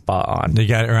got spot on. They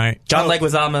got it right. John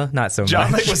Leguizamo, not so much.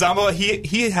 John Leguizamo,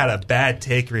 he had a bad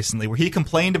take recently where he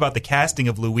complained about the casting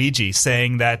of Luigi,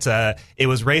 saying that it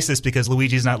was racist because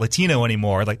Luigi's not Latino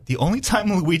anymore. The only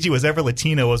time Luigi was ever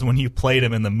Latino was when you played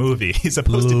him in the movie. He's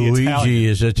supposed to be Italian. Luigi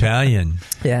is Italian.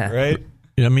 Yeah. Right?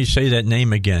 Let me say that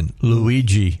name again.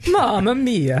 Luigi. Mamma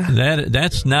mia.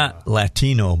 That's not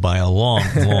Latino by a long,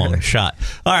 long shot.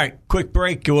 All right, quick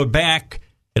break. We're back.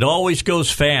 It always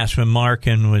goes fast when Mark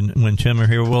and when Tim are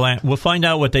here. We'll find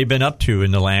out what they've been up to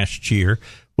in the last year.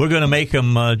 we're going to make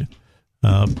them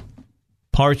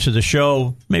parts of the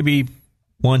show, maybe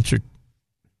once a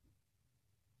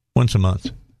month.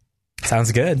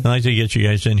 Sounds good. I'd like to get you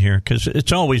guys in here because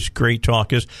it's always great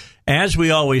talk. As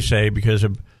we always say, because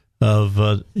of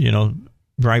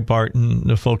Breitbart and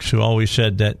the folks who always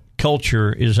said that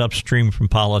culture is upstream from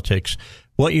politics.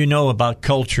 What you know about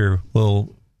culture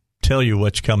will tell you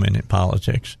what's coming in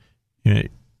politics.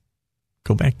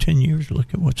 Go back 10 years,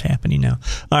 look at what's happening now.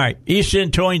 All right, East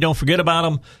End Towing, don't forget about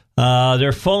them.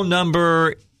 Their phone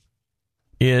number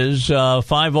is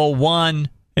 501.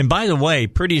 And by the way,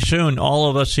 pretty soon, all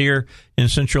of us here in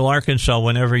Central Arkansas,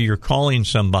 whenever you're calling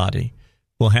somebody,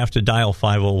 will have to dial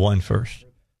 501 first.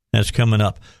 That's coming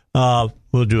up.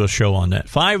 We'll do a show on that.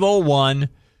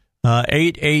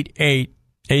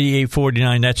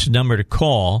 501-888-8849. That's the number to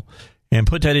call. And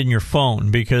put that in your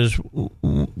phone, because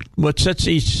what sets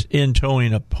East End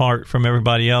Towing apart from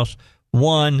everybody else,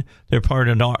 one, they're part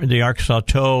of the Arkansas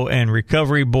Tow and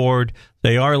Recovery Board.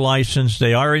 They are licensed.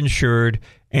 They are insured.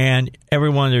 And every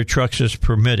one of their trucks is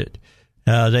permitted.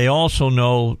 They also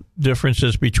know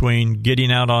differences between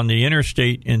getting out on the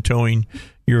interstate and towing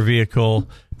your vehicle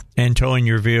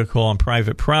on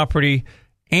private property.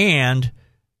 And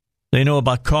they know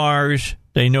about cars.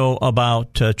 They know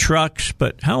about trucks.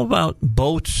 But how about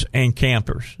boats and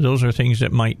campers? Those are things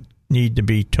that might need to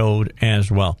be towed as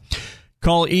well.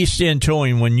 Call East End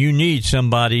Towing when you need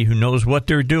somebody who knows what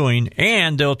they're doing,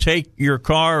 and they'll take your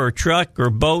car or truck or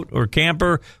boat or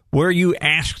camper where you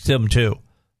ask them to,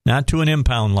 not to an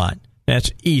impound lot.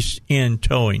 That's East End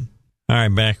Towing. All right,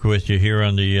 back with you here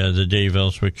on the Dave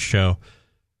Elswick Show.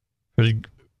 For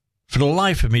the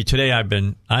life of me, today I've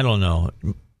been,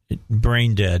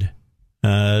 brain dead.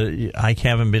 I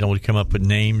haven't been able to come up with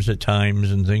names at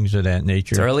times and things of that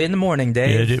nature. It's early in the morning,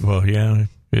 Dave.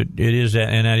 It is that,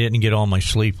 and I didn't get all my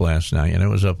sleep last night, and I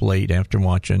was up late after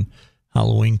watching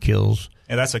Halloween Kills.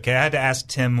 Yeah, that's okay. I had to ask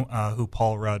Tim who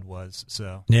Paul Rudd was.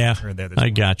 So yeah, I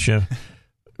gotcha.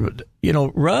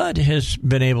 Rudd has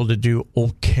been able to do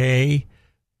okay.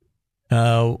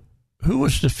 Who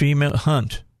was the female?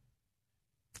 Hunt.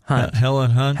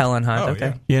 Helen Hunt. Helen Hunt.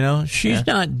 Okay. Yeah. She's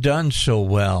not done so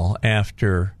well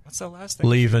after. What's the last thing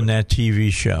leaving that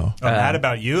TV show? Mad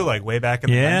About You, like way back in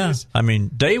the 90s? I mean,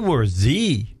 they were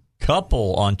the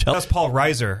couple on television. That's Paul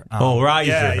Reiser. Reiser.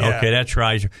 Yeah. Okay, that's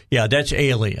Reiser. Yeah, that's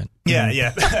Alien.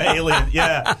 Yeah. Alien.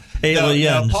 Yeah.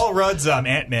 Aliens. Paul Rudd's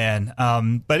Ant-Man.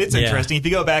 But it's interesting. If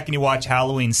you go back and you watch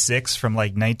Halloween 6 from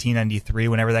like 1993,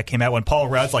 whenever that came out, when Paul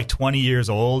Rudd's like 20 years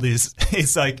old,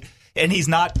 he's like... And he's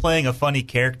not playing a funny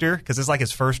character because it's like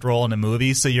his first role in a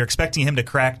movie. So you're expecting him to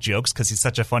crack jokes because he's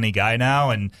such a funny guy now,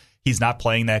 and he's not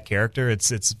playing that character.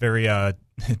 It's very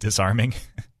disarming.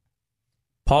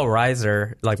 Paul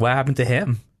Reiser, like what happened to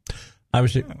him?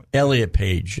 Elliot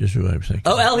Page is who I was thinking.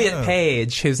 Oh, Elliot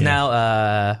Page, who's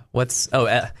now what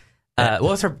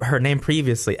was her name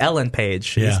previously? Ellen Page.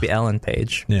 She used to be Ellen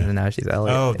Page, and now she's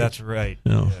Elliot. Oh, Page. That's right.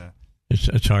 No. Yeah.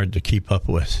 It's hard to keep up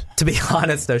with. To be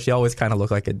honest, though, she always kind of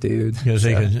looked like a dude. Because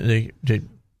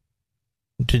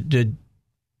did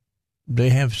they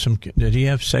have some? Did he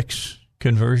have sex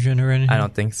conversion or anything? I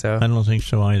don't think so. I don't think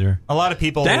so either. A lot of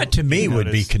people that to me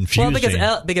would be confusing.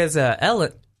 Well, because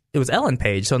Ellen. It was Ellen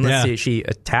Page, so unless she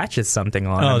attaches something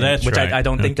on that's which right. I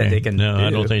don't think that they can do. I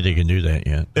don't think they can do that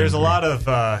yet. There's a lot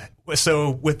of... so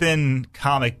within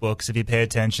comic books, if you pay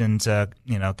attention to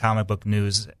comic book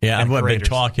news... Yeah, what we've been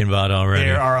talking about already.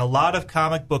 There are a lot of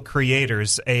comic book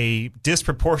creators, a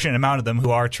disproportionate amount of them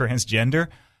who are transgender.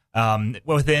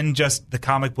 Within just the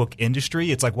comic book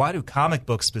industry, it's like, why do comic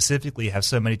books specifically have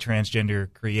so many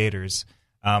transgender creators?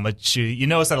 But you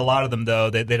notice that a lot of them,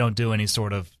 though, they don't do any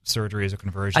sort of surgeries or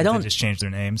conversions. They just change their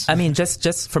names. I mean,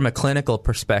 just from a clinical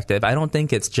perspective, I don't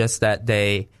think it's just that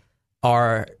they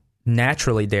are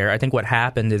naturally there. I think what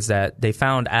happened is that they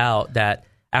found out that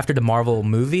after the Marvel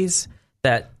movies,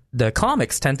 that the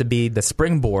comics tend to be the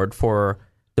springboard for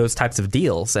those types of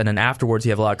deals. And then afterwards,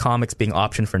 you have a lot of comics being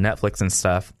optioned for Netflix and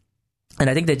stuff. And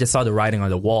I think they just saw the writing on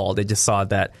the wall. They just saw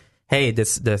that, hey,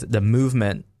 the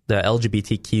movement, the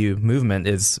LGBTQ movement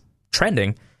is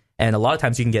trending, and a lot of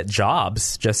times you can get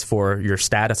jobs just for your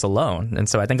status alone. And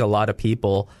so I think a lot of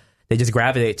people, they just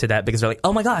gravitate to that because they're like,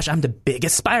 oh my gosh, I'm the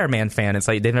biggest Spider-Man fan. It's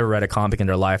like they've never read a comic in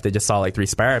their life. They just saw like 3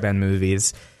 Spider-Man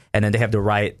movies, and then they have the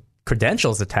right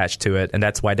credentials attached to it, and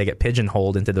that's why they get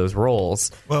pigeonholed into those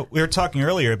roles. Well, we were talking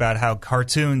earlier about how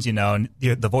cartoons,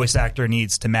 the voice actor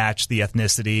needs to match the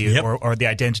ethnicity or the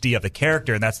identity of the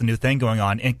character, and that's the new thing going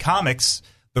on. In comics,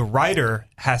 the writer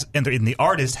and the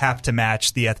artist have to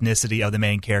match the ethnicity of the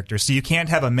main character. So you can't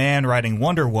have a man writing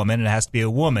Wonder Woman, and it has to be a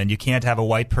woman. You can't have a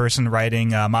white person writing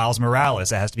Miles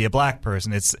Morales. It has to be a black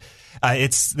person. It's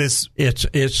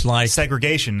like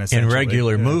segregation in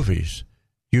regular movies.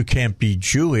 You can't be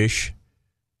Jewish,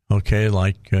 okay?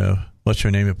 Like what's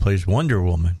her name? That plays Wonder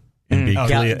Woman and be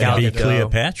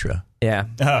Cleopatra. Yeah.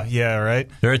 Oh, yeah, right.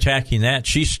 They're attacking that.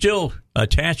 She's still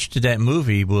attached to that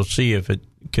movie. We'll see if it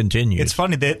continues. It's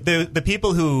funny. The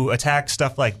people who attack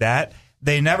stuff like that,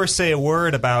 they never say a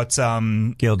word about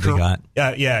Gal Gadot.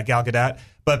 Gal Gadot.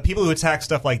 But people who attack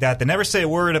stuff like that, they never say a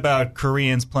word about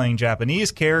Koreans playing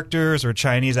Japanese characters or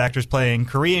Chinese actors playing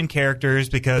Korean characters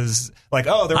because, like,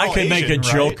 they're all Asian, I can make a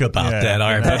joke about that,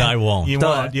 but I won't. You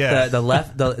won't, yeah.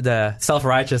 The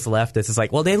self-righteous leftist is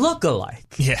like, well, they look alike.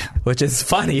 Yeah. Which is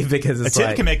funny because it's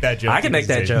Tim can make that joke. I can make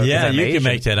that joke. Yeah, you can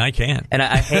make that. I can't. And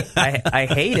I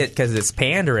hate it because it's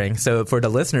pandering. So for the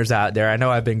listeners out there, I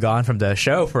know I've been gone from the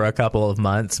show for a couple of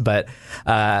months, but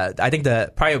I think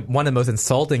probably one of the most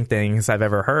insulting things I've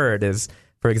ever heard is,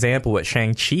 for example, what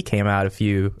Shang-Chi came out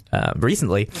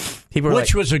recently.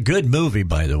 Which was a good movie,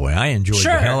 by the way. I enjoyed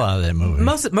the hell out of that movie.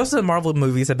 Most of the Marvel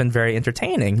movies have been very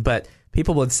entertaining, but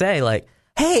people would say, like,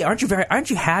 hey, aren't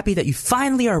you happy that you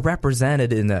finally are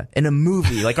represented in a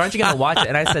movie? Like, aren't you going to watch it?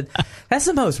 And I said, that's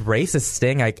the most racist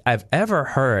thing I've ever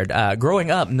heard. Growing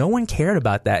up, no one cared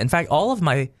about that. In fact, all of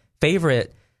my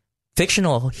favorite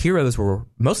fictional heroes were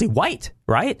mostly white,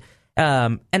 right?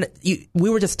 We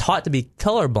were just taught to be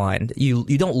colorblind.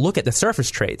 You don't look at the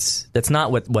surface traits. That's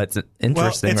not what's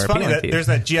interesting or appealing to you. There's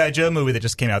that G.I. Joe movie that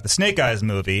just came out, the Snake Eyes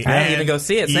movie. I didn't even go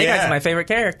see it. Snake Eyes is my favorite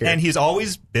character. And he's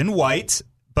always been white,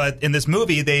 but in this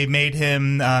movie they made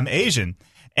him Asian.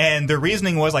 And the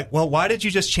reasoning was like, well, why did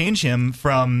you just change him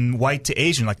from white to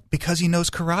Asian? Like, because he knows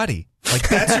karate. Like,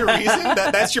 that's your reason?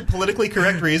 That's your politically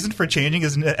correct reason for changing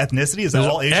his ethnicity? Is that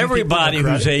all Asian everybody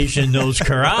people know who's Asian knows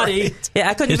karate. Right.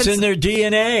 Yeah, it's in their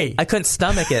DNA. I couldn't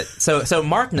stomach it. So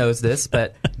Mark knows this,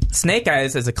 but Snake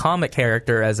Eyes as a comic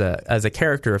character, as a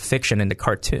character of fiction in the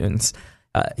cartoons,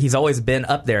 he's always been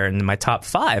up there in my top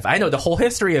 5. I know the whole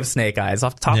history of Snake Eyes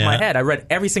off the top of my head. I read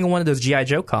every single one of those G.I.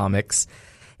 Joe comics.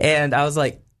 And I was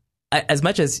like, as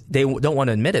much as they don't want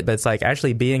to admit it, but it's like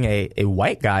actually being a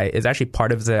white guy is actually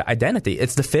part of the identity.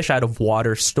 It's the fish out of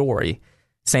water story.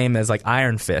 Same as like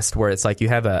Iron Fist, where it's like you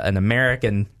have an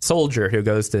American soldier who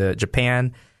goes to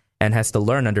Japan and has to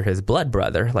learn under his blood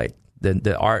brother, like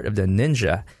the art of the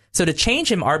ninja. So to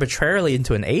change him arbitrarily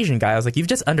into an Asian guy, I was like, you've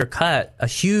just undercut a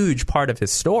huge part of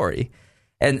his story.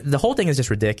 And the whole thing is just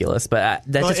ridiculous, but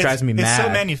that just drives me mad. It's so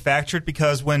manufactured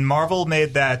because when Marvel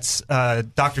made that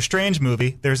Doctor Strange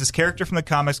movie, there's this character from the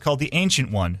comics called the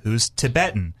Ancient One, who's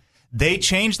Tibetan. They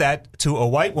changed that to a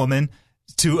white woman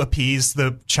to appease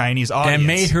the Chinese audience. And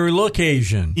made her look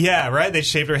Asian. Yeah, right? They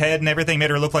shaved her head and everything, made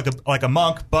her look like a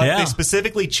monk, but they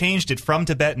specifically changed it from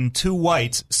Tibetan to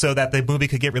white so that the movie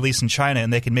could get released in China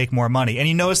and they could make more money. And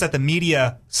you notice that the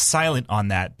media silent on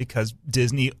that because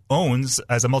Disney owns,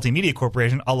 as a multimedia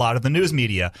corporation, a lot of the news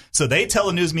media. So they tell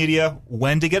the news media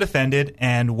when to get offended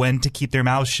and when to keep their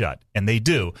mouths shut, and they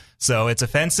do. So it's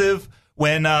offensive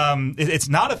when it's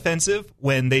not offensive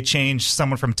when they change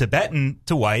someone from Tibetan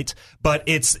to white, but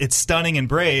it's stunning and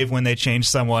brave when they change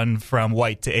someone from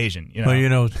white to Asian. You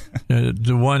know? Well,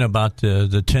 the one about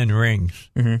the 10 rings,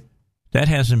 that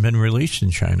hasn't been released in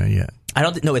China yet. I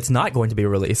don't know. It's not going to be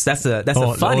released. That's the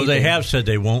funny thing. They have said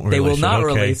they won't release it. They will not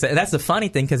release it. And that's the funny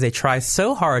thing because they try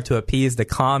so hard to appease the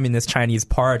Communist Chinese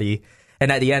Party.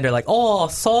 And at the end, they're like, oh,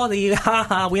 sorry,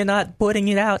 haha, we're not putting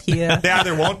it out here. They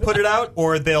either won't put it out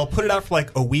or they'll put it out for like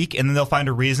a week and then they'll find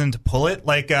a reason to pull it.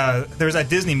 Like there's that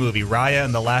Disney movie, Raya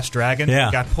and the Last Dragon,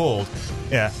 that got pulled.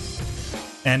 Yeah.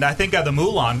 And I think the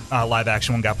Mulan live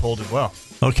action one got pulled as well.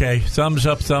 Okay, thumbs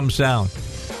up, thumbs down.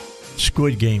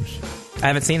 Squid Games. I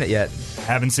haven't seen it yet.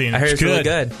 Haven't seen it. I heard it's really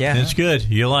good. Yeah. It's good.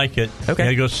 You like it. Okay. You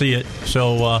gotta go see it.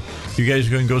 So you guys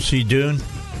going to go see Dune?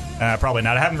 Probably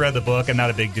not. I haven't read the book. I'm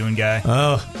not a big Dune guy.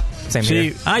 Oh, same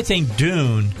here. I think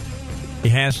Dune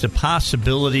has the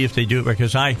possibility if they do it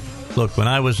because when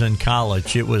I was in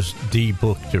college, it was the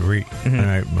book to read. All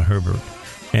right, Herbert,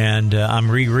 and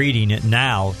I'm rereading it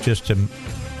now just to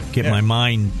get my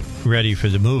mind ready for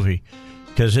the movie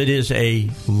because it is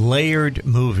a layered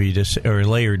movie or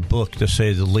layered book to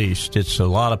say the least. It's a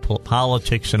lot of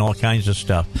politics and all kinds of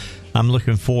stuff. I'm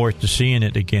looking forward to seeing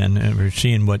it again, and we're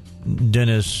seeing what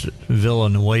Dennis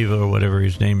Villanueva, or whatever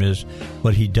his name is,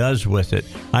 what he does with it.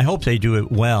 I hope they do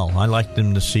it well. I like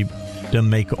them to see them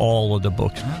make all of the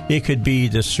books. It could be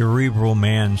the Cerebral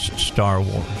Man's Star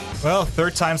Wars. Well,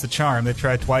 third time's the charm. They've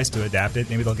tried twice to adapt it.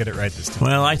 Maybe they'll get it right this time.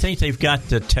 Well, I think they've got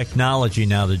the technology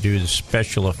now to do the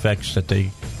special effects that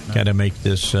they got to make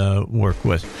this work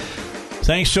with.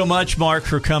 Thanks so much, Mark,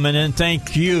 for coming in.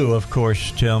 Thank you, of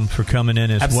course, Tim, for coming in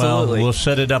as well. We'll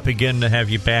set it up again to have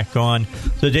you back on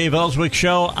the Dave Elswick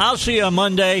Show. I'll see you on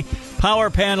Monday. Power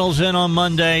Panels in on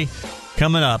Monday.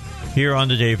 Coming up here on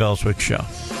the Dave Elswick Show.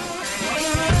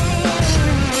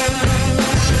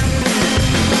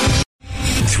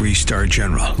 Three-star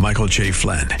General Michael J.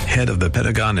 Flynn, head of the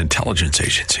Pentagon Intelligence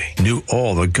Agency, knew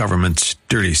all the government's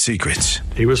dirty secrets.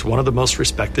 He was one of the most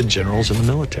respected generals in the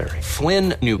military.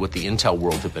 Flynn knew what the intel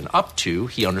world had been up to.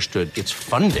 He understood its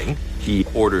funding. He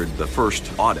ordered the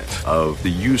first audit of the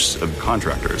use of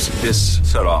contractors. This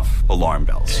set off alarm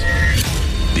bells.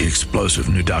 The explosive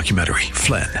new documentary,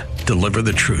 Flynn, Deliver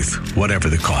the Truth, Whatever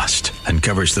the Cost,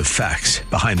 uncovers the facts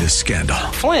behind this scandal.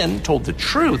 Flynn told the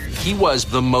truth. He was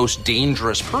the most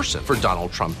dangerous person for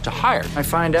Donald Trump to hire. I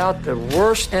find out the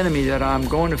worst enemy that I'm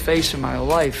going to face in my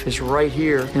life is right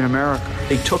here in America.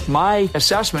 They took my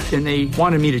assessment and they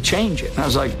wanted me to change it. And I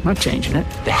was like, I'm not changing it.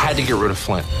 They had to get rid of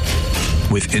Flynn.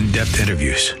 With in-depth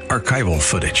interviews, archival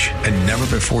footage, and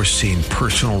never-before-seen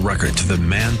personal records of the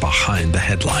man behind the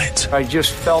headlines. I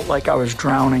just felt like I was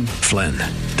drowning. Flynn,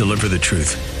 Deliver the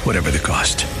Truth, Whatever the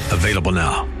Cost. Available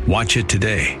now. Watch it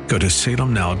today. Go to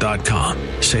salemnow.com.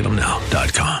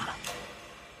 salemnow.com.